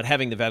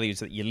having the values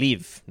that you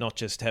live, not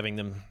just having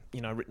them,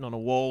 written on a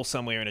wall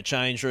somewhere in a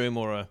change room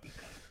or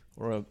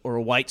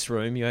a weights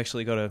room. You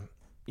actually got to,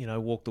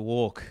 walk the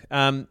walk.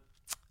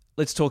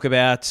 Let's talk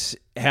about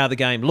how the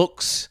game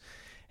looks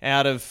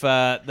out of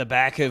the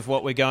back of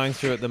what we're going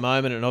through at the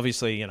moment, and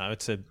obviously,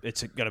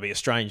 it's going to be a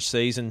strange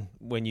season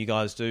when you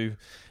guys do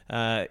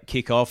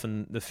kick off,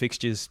 and the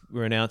fixtures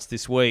were announced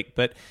this week.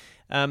 But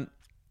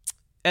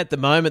at the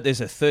moment,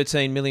 there's a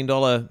 $13 million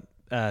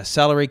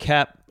salary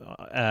cap.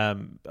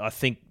 I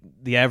think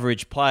the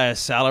average player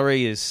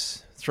salary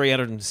is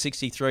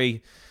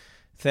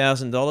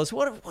 $363,000.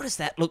 What does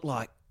that look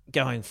like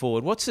going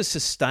forward? What's a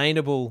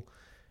sustainable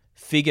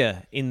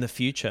figure in the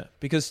future?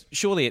 Because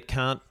surely it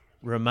can't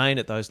remain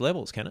at those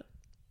levels, can it?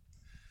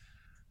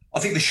 I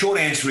think the short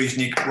answer is,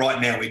 Nick, right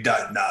now we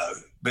don't know,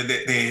 but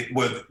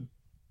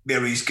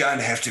there is going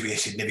to have to be a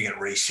significant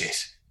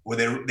reset. Well,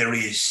 there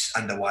is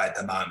underway at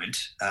the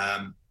moment,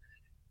 and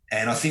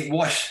I think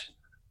what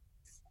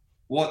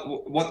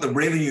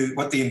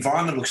the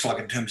environment looks like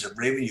in terms of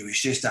revenue is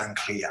just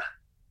unclear.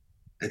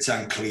 It's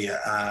unclear.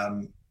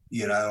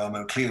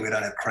 Clearly we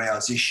don't have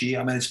crowds this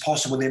year. It's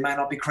possible there may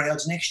not be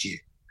crowds next year,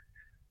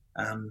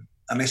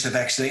 unless a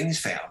vaccine is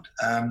found.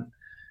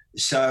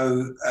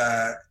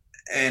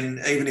 And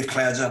even if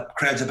crowds are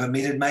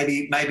permitted,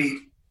 maybe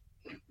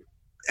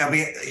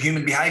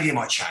human behaviour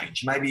might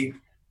change. Maybe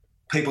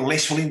people are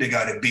less willing to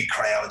go to big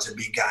crowds and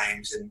big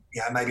games, and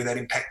maybe that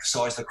impact the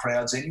size of the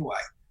crowds anyway.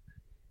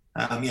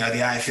 The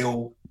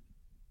AFL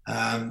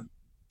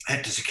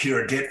had to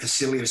secure a debt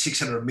facility of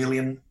 $600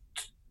 million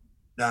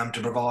to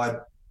provide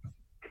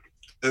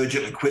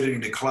urgent liquidity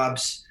into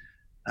clubs.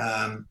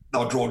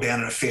 They'll draw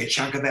down a fair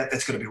chunk of that.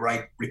 That's going to be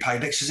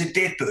repaid next as a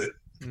debt burden,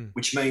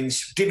 which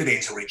means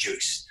dividends are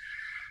reduced.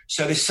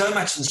 So there's so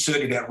much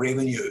uncertainty about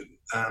revenue.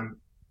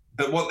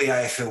 But what the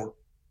AFL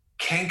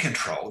can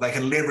control, they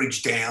can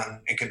leverage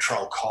down and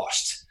control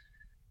cost.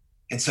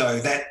 And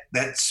so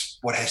that's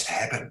what has to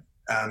happen.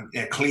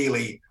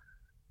 Clearly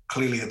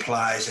the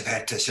players have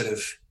had to sort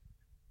of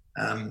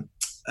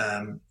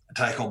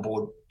take on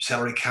board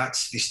salary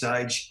cuts at this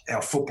stage.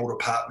 Our football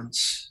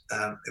departments,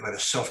 they've had a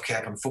soft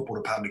cap on football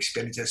department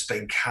expenditure. It's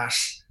been cut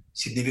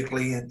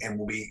significantly and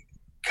will be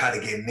cut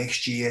again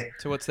next year.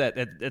 So what's that?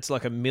 That's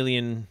like $1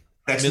 million.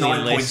 That's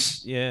million 9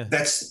 less. Yeah.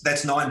 That's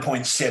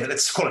 9.7.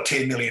 Let's call it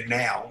 10 million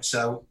now.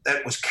 So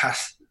that was cut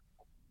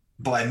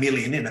by $1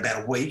 million in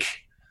about a week.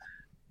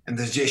 And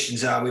the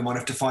suggestions are we might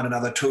have to find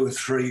another 2 or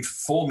 3,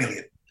 4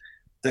 million.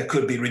 That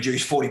could be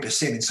reduced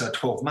 40% inside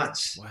 12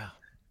 months. Wow.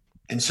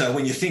 And so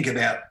when you think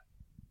about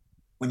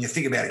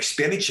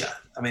expenditure,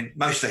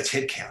 most of that's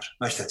headcount,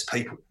 most of that's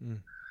people.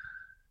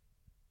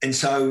 And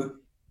so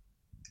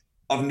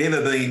I've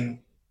never been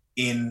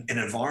in an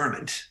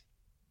environment,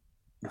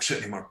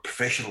 certainly in my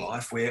professional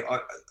life, where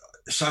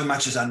so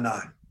much is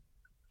unknown.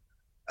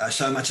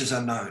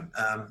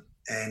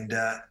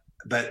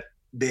 But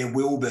there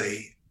will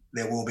be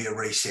a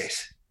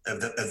reset of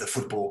the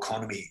football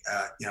economy.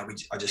 I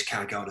just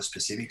can't go into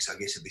specifics, I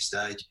guess, at this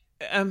stage.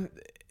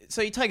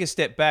 So you take a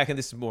step back, and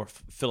this is more a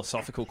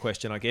philosophical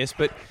question, I guess,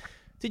 but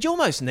did you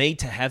almost need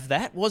to have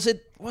that? Was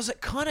it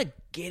kind of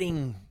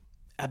getting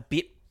a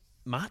bit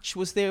much?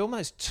 Was there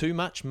almost too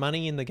much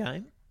money in the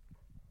game?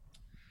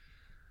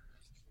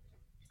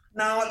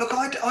 No, look,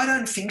 I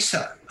don't think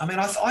so.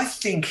 I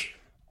think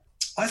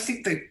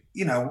that,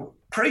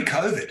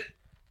 pre-COVID,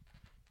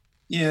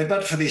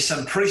 but for this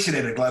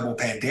unprecedented global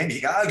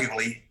pandemic,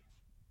 arguably,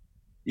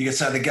 you could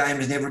say the game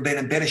has never been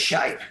in better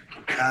shape.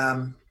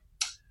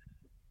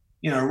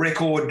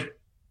 Record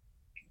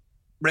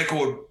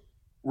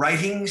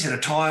ratings at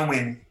a time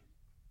when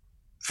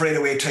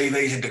free-to-air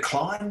TV's in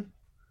decline,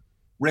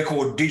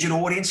 record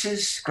digital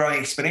audiences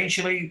growing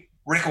exponentially,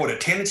 record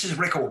attendances,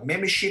 record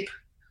membership.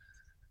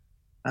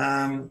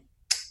 We're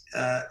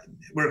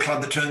a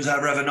club that turns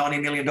over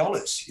 $90 million,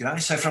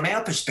 So from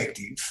our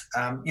perspective,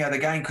 the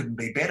game couldn't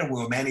be better.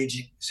 We were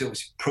managing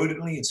ourselves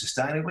prudently and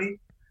sustainably.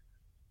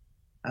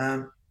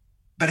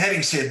 But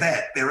having said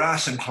that, there are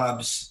some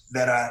clubs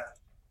that are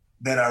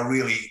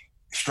really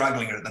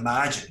struggling at the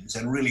margins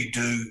and really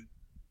do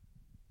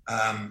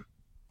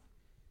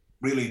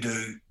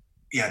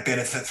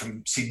benefit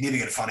from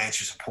significant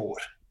financial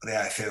support of the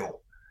AFL.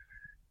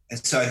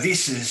 And so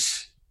this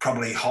is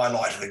probably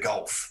highlighted the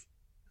gulf.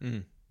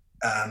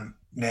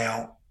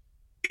 Now,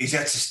 is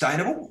that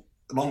sustainable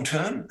long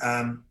term?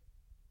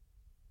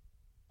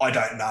 I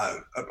don't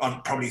know.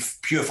 On probably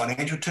pure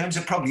financial terms,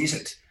 it probably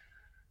isn't.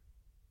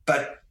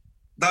 But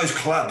those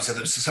clubs,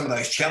 some of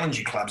those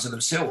challenging clubs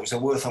themselves, are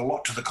worth a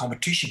lot to the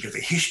competition because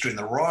the history and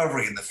the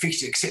rivalry and the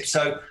fixture, except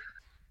so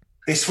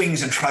there's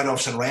swings and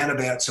trade-offs and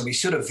roundabouts, and we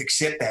sort of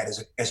accept that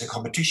as a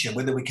competition.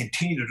 Whether we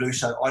continue to do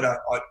so, I don't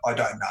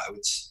know.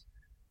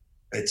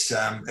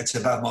 It's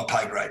above my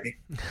pay grade, Nick.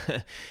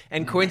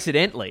 And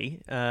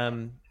coincidentally,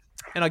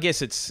 and I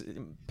guess it's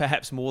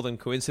perhaps more than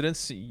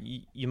coincidence,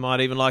 you might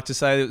even like to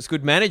say that it's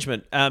good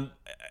management.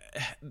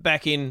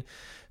 Back in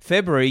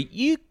February,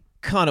 you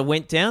kind of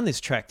went down this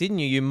track, didn't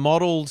you? You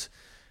modelled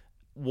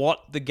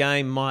what the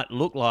game might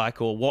look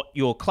like, or what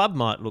your club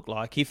might look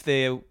like if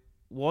there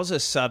was a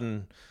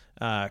sudden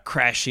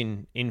crash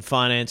in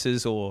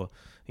finances, or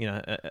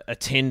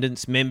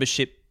attendance,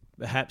 membership,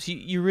 perhaps.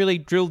 You really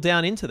drilled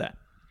down into that.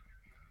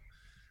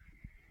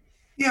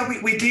 Yeah,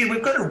 we did.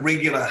 We've got a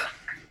regular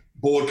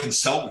board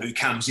consultant who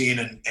comes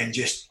in and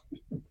just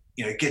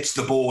gets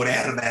the board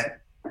out of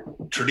that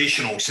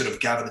traditional sort of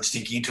governance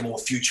thinking into more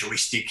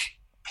futuristic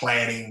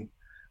planning,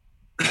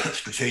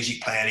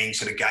 strategic planning,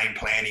 sort of game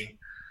planning,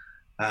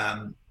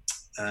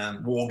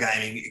 war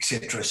gaming,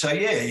 etc. So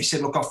yeah, he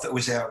said, look, it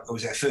was our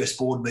first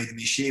board meeting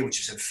this year, which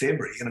was in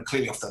February, and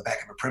clearly off the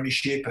back of a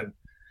premiership, and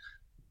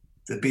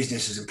the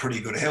business is in pretty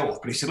good health.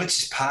 But he said, let's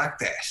just park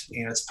that.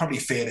 It's probably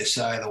fair to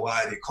say the way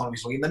the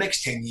economy's looking, the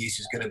next 10 years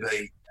is going to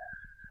be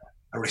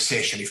a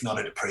recession, if not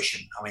a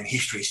depression. I mean,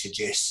 history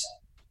suggests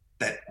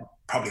that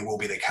probably will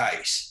be the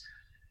case.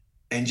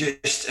 And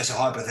just as a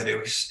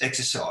hypothetical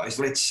exercise,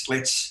 let's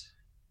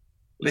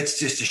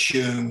just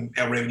assume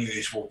our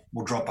revenues will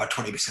drop by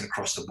 20%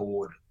 across the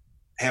board.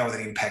 How will that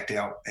impact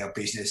our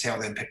business? How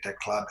will that impact our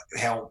club?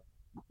 How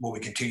will we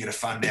continue to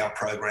fund our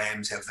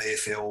programs, our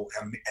VFL,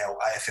 our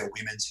AFL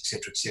women's,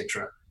 et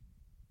cetera,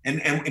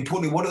 and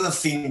importantly, what are the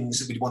things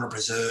that we want to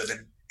preserve,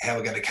 and how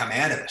we're going to come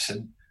out of it?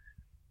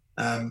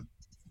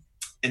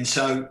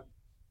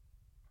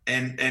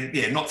 And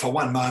yeah, not for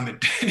one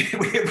moment did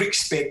we ever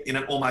expect in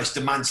almost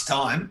a month's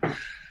time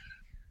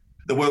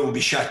the world will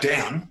be shut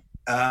down.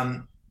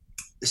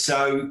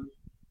 So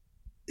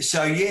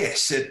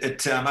yes,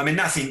 I mean,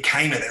 nothing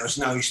came of it. There was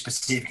no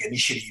specific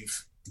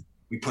initiative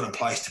we put in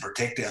place to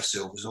protect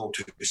ourselves all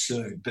too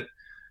soon. But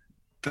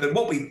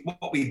what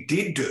we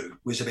did do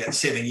was about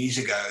 7 years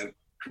ago,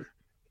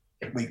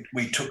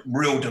 we took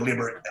real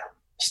deliberate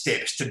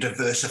steps to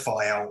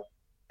diversify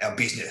our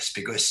business,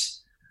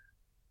 because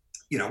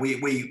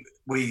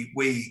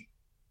we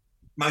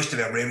most of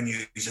our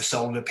revenues are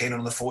solely dependent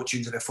on the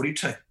fortunes of our footy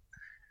team.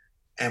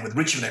 And with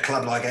Richmond, a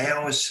club like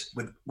ours,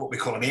 with what we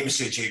call an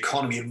MCG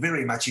economy, it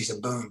very much is a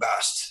boom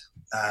bust.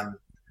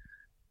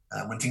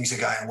 When things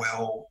are going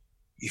well,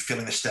 you're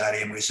filling the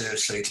stadium, reserve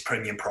seats,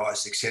 premium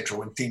prices, etc.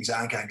 When things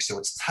aren't going so,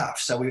 it's tough.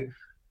 So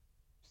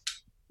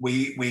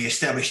we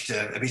established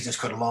a business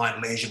called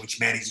Lion Leisure, which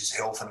manages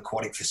health and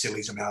aquatic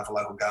facilities on behalf of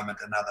local government,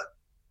 and another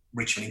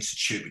Richmond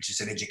Institute, which is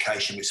an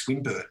education with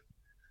Swinburne.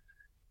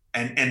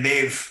 And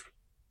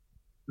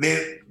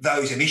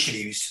those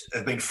initiatives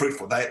have been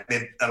fruitful.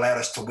 They've allowed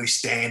us to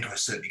withstand, to a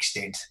certain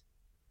extent,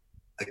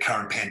 the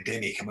current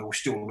pandemic, and we will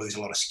still lose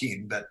a lot of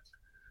skin, but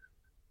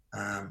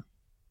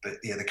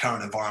yeah, the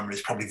current environment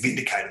has probably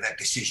vindicated that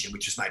decision,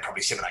 which was made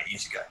probably 7 or 8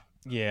 years ago.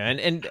 Yeah,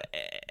 and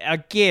I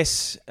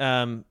guess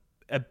a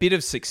bit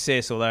of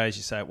success, although as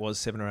you say it was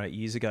 7 or 8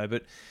 years ago,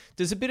 but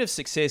does a bit of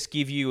success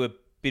give you a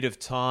bit of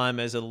time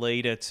as a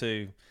leader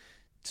to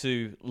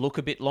look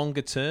a bit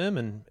longer term,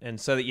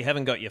 and so that you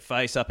haven't got your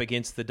face up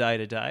against the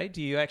day-to-day?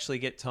 Do you actually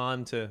get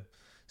time to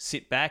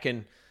sit back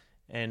and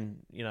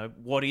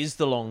what is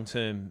the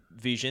long-term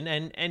vision,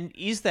 and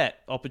is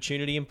that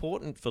opportunity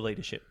important for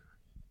leadership?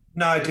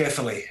 No,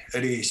 definitely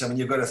it is. I mean,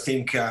 you've got to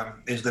think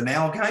there's the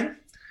now game,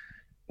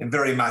 and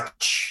very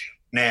much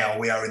now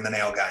we are in the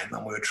now game,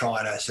 and we're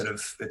trying to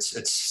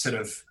it's sort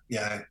of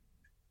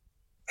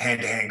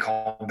hand-to-hand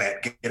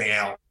combat, getting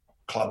our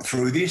club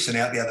through this and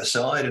out the other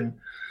side.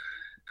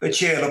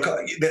 But yeah, look,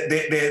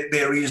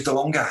 there is the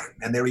long game,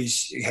 and there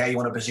is how you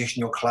want to position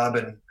your club,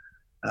 and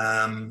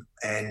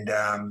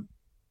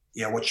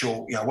what's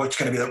going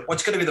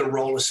to be the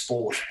role of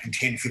sport in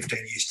 10, 15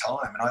 years'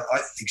 time. And I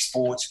think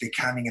sport's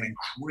becoming an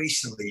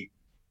increasingly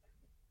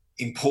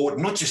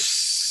important, not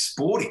just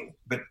sporting,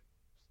 but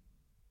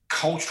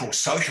cultural,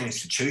 social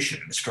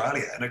institution in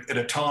Australia. And at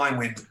a time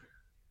when,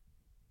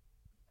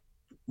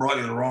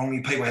 rightly or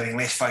wrongly, people are having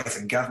less faith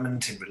in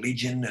government, in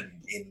religion, and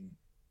in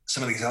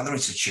some of these other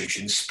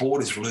institutions,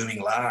 sport is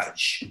looming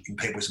large in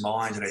people's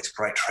minds, and it's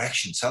great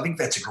traction. So I think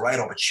that's a great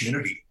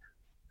opportunity.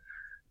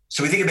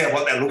 So we think about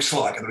what that looks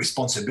like and the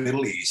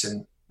responsibilities,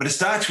 but it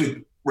starts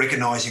with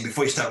recognising,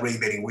 before you start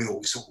reinventing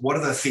wheels, what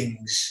are the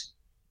things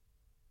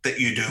that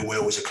you do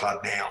well as a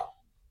club now,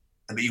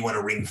 and that you want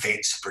to ring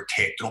fence,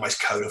 protect, and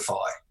almost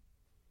codify.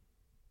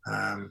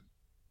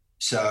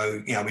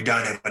 So we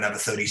don't have another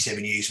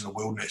 37 years in the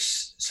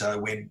wilderness. So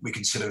when we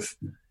can sort of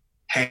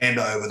hand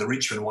over the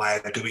Richmond way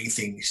of doing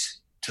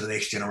things to the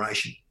next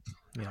generation.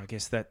 Yeah, I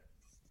guess that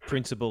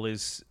principle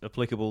is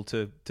applicable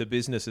to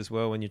business as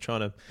well when you're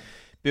trying to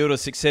build a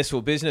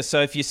successful business.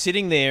 So if you're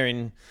sitting there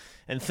and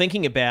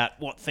thinking about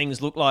what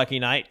things look like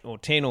in 8 or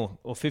 10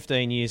 or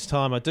 15 years'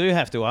 time, I do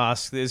have to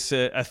ask, there's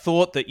a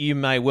thought that you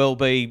may well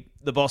be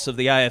the boss of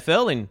the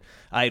AFL in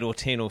 8 or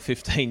 10 or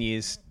 15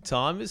 years'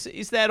 time.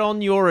 Is that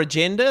on your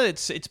agenda?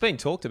 It's been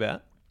talked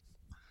about.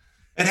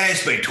 It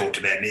has been talked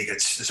about, Nick.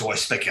 It's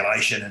always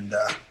speculation,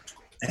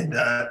 and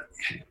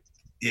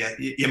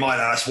you might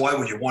ask, why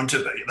would you want to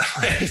be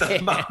at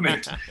the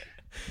moment?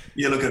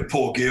 You look at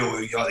Paul Gill,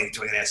 who I think is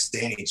doing an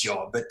outstanding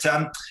job. But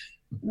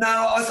no,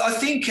 I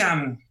think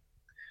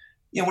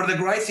one of the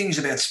great things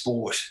about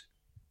sport,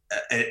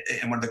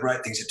 and one of the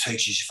great things it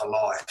teaches you for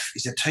life,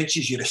 is it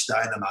teaches you to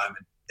stay in the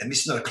moment. And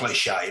this is not a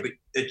cliche, but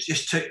it's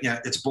just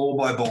it's ball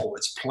by ball,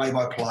 it's play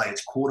by play,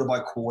 it's quarter by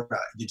quarter.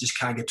 You just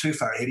can't get too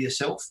far ahead of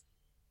yourself.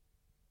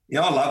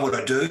 I love what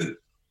I do.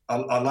 I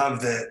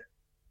love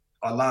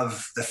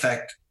the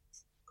fact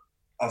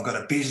I've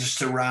got a business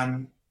to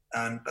run,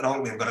 but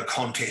ultimately I've got a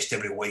contest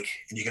every week,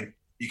 and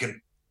you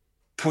can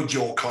put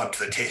your club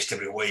to the test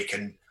every week,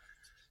 and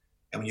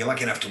when you're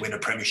lucky enough to win a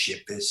premiership,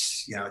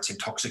 it's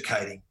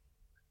intoxicating.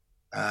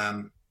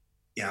 I'm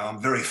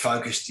very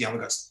focused. We've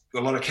got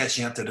a lot of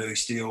catching up to do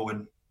still,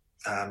 and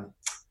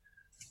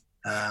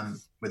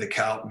with the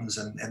Carltons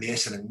and the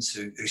Essendons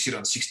who sit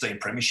on 16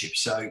 premierships.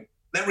 So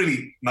that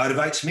really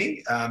motivates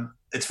me.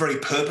 It's a very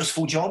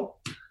purposeful job,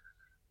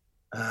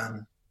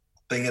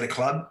 being at a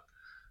club.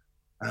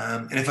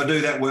 And if I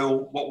do that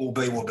well, what will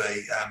be, will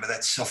be. But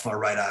that's off my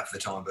radar for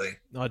the time being.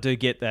 I do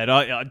get that.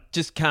 I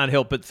just can't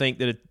help but think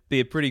that it'd be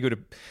a pretty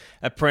good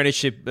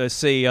apprenticeship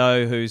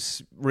CEO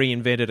who's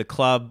reinvented a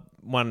club,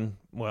 won,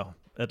 well,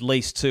 at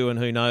least 2, and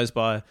who knows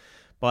by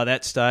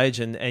that stage.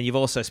 And you've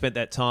also spent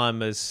that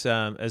time as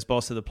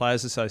boss of the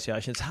Players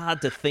Association. It's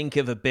hard to think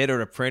of a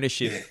better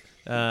apprenticeship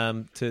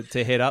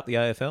to head up the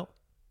AFL.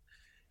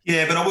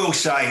 Yeah, but I will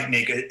say,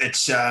 Nick,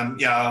 it's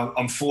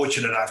I'm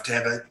fortunate enough to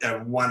have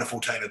a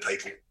wonderful team of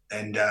people,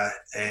 and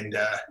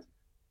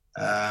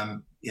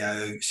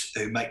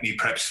who make me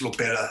perhaps look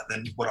better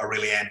than what I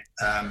really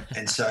am.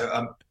 And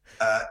so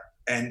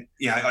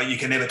you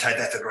can never take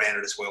that for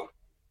granted as well.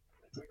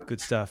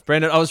 Good stuff,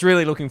 Brendon. I was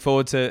really looking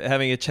forward to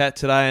having a chat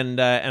today, and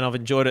I've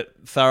enjoyed it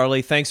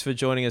thoroughly. Thanks for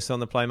joining us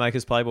on the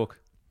Playmakers Playbook.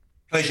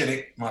 Pleasure,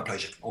 Nick. My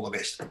pleasure. All the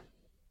best.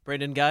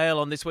 Brendon Gale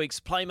on this week's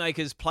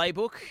Playmakers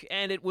Playbook,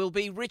 and it will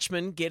be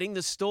Richmond getting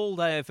the stalled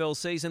AFL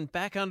season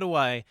back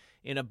underway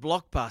in a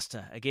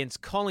blockbuster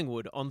against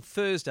Collingwood on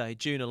Thursday,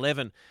 June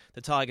 11.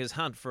 The Tigers'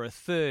 hunt for a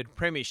third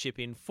premiership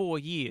in 4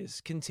 years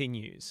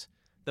continues.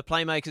 The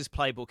Playmakers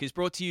Playbook is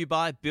brought to you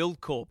by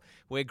Buildcorp,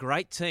 where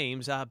great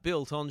teams are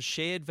built on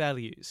shared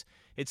values.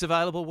 It's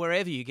available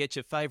wherever you get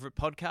your favourite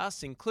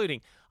podcasts, including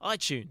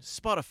iTunes,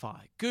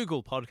 Spotify,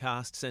 Google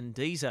Podcasts and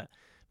Deezer.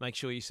 Make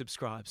sure you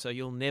subscribe so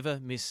you'll never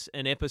miss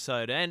an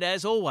episode. And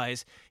as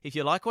always, if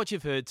you like what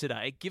you've heard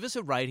today, give us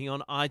a rating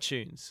on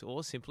iTunes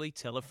or simply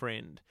tell a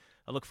friend.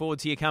 I look forward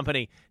to your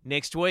company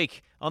next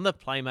week on the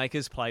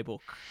Playmakers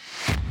Playbook.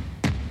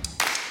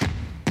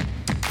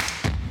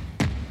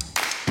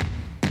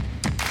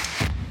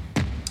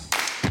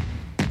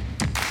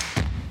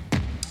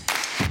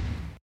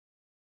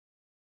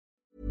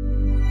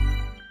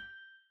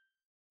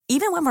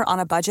 Even when we're on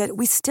a budget,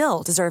 we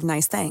still deserve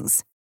nice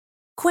things.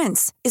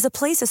 Quince is a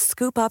place to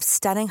scoop up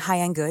stunning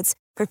high-end goods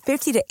for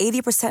 50 to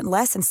 80%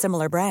 less than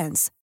similar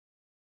brands.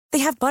 They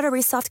have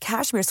buttery soft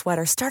cashmere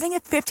sweaters starting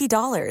at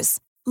 $50,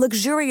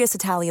 luxurious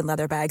Italian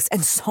leather bags,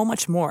 and so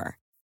much more.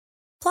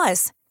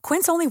 Plus,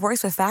 Quince only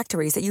works with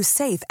factories that use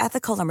safe,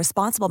 ethical, and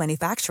responsible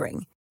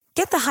manufacturing.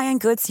 Get the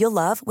high-end goods you'll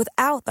love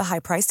without the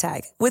high price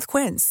tag with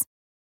Quince.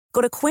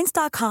 Go to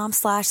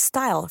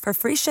quince.com/style for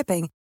free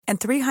shipping and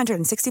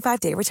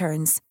 365-day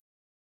returns.